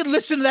 I could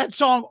listen to that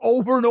song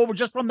over and over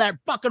just from that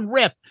fucking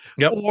riff.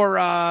 Yep. Or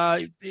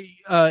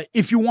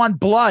If You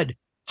Want Blood,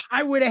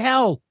 Highway to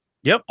Hell.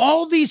 Yep.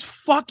 All these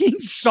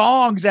fucking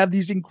songs have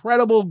these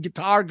incredible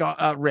guitar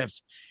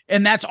riffs,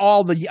 and that's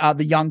all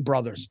the Young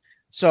brothers.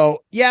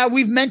 So yeah,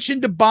 we've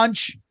mentioned a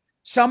bunch.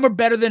 Some are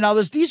better than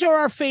others. These are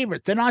our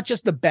favorite. They're not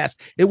just the best.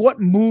 It's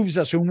what moves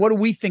us and what do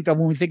we think of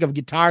when we think of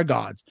guitar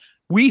gods.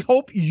 We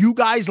hope you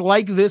guys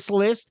like this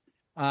list.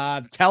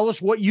 Tell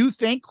us what you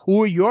think.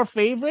 Who are your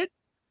favorite?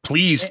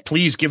 Please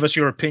give us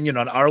your opinion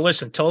on our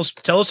list and tell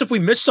us if we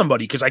missed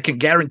somebody, because I can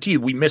guarantee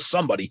we missed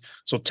somebody.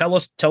 So tell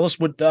us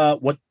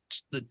what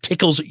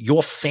tickles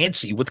your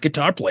fancy with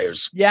guitar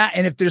players. Yeah,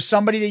 and if there's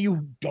somebody that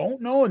you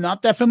don't know and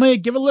not that familiar,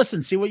 give a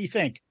listen. See what you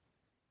think.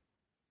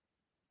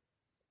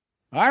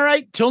 All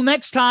right, till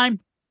next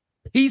time.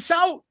 Peace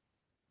out,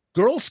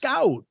 Girl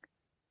Scout.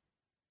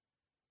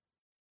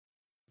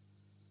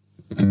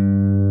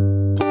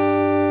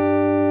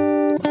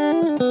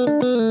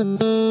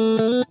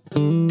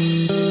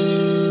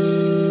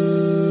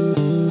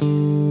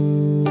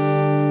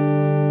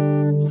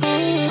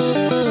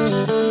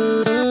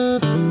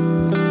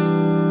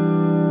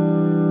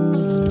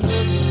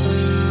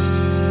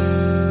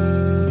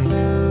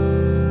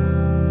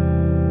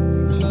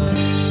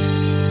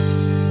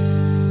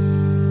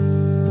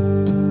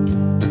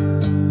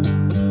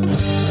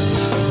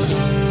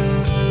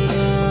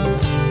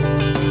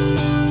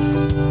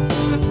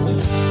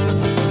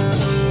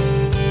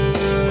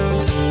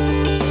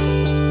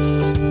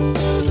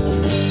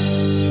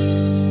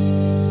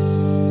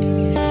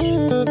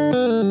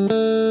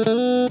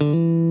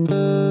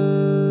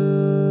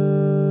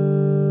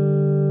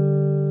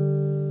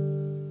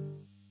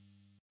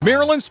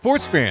 Maryland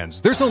sports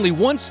fans, there's only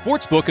one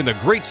sports book in the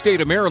great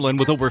state of Maryland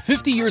with over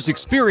 50 years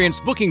experience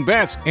booking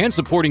bets and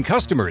supporting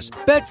customers.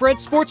 Betfred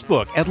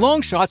Sportsbook at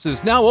Longshots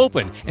is now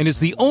open and is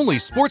the only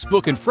sports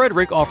book in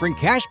Frederick offering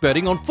cash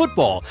betting on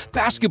football,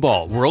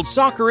 basketball, world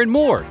soccer, and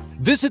more.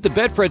 Visit the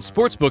Betfred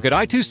Sportsbook at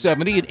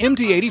I-270 and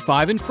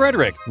MD-85 in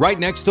Frederick, right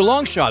next to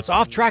Longshots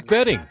off-track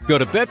betting. Go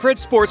to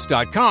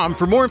BetfredSports.com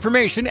for more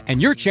information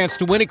and your chance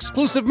to win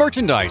exclusive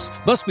merchandise.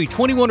 Must be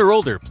 21 or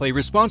older. Play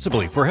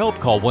responsibly. For help,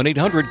 call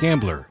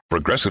 1-800-GAMBLER.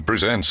 Progressive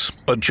presents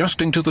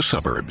Adjusting to the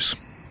Suburbs.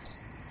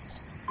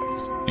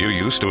 You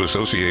used to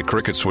associate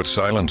crickets with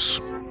silence.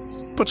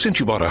 But since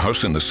you bought a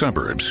house in the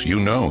suburbs, you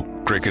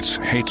know crickets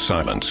hate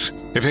silence.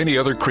 If any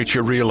other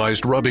creature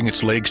realized rubbing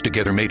its legs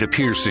together made a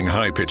piercing,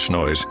 high-pitched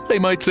noise, they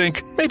might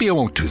think, maybe I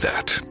won't do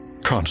that.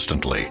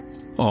 Constantly.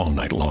 All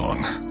night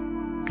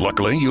long.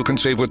 Luckily, you can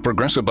save with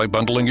Progressive by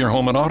bundling your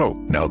home and auto.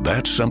 Now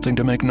that's something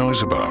to make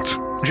noise about.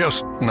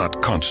 Just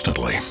not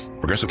constantly.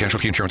 Progressive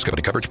Casualty Insurance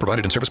Company. Coverage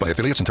provided in service by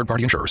affiliates and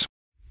third-party insurers.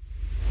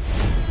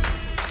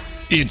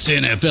 It's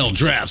NFL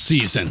draft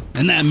season,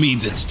 and that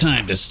means it's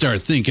time to start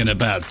thinking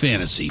about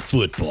fantasy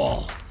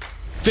football.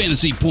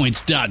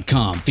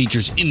 FantasyPoints.com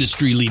features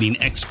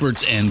industry-leading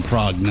experts and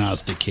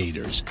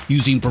prognosticators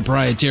using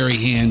proprietary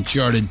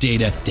hand-charted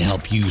data to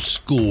help you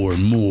score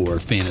more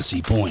fantasy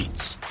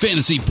points.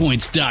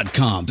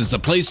 FantasyPoints.com is the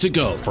place to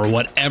go for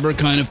whatever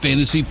kind of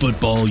fantasy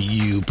football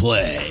you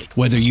play.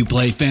 Whether you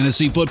play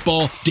fantasy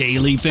football,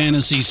 daily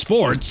fantasy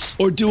sports,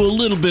 or do a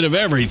little bit of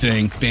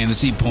everything,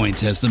 Fantasy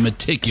Points has the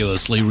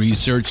meticulously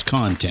researched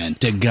content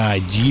to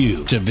guide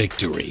you to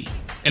victory.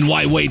 And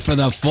why wait for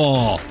the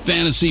fall?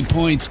 Fantasy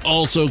Points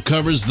also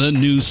covers the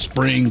new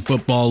spring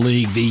football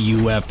league, the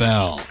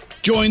UFL.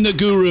 Join the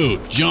guru,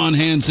 John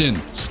Hansen,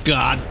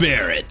 Scott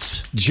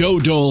Barrett, Joe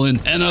Dolan,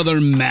 and other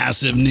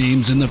massive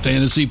names in the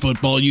fantasy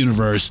football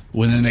universe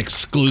with an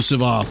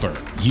exclusive offer.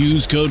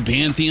 Use code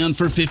Pantheon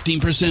for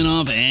 15%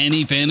 off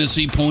any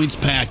Fantasy Points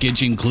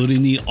package,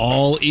 including the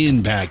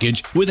all-in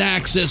package, with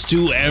access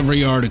to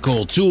every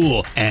article,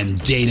 tool, and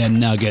data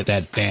nugget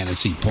that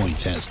Fantasy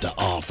Points has to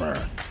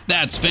offer.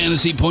 That's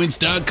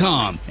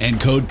FantasyPoints.com and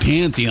code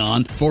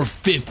Pantheon for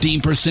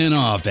 15%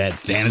 off at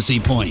Fantasy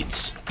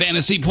Points.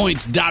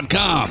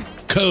 FantasyPoints.com,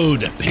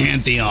 code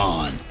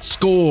Pantheon.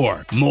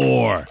 Score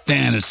more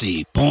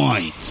fantasy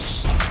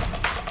points.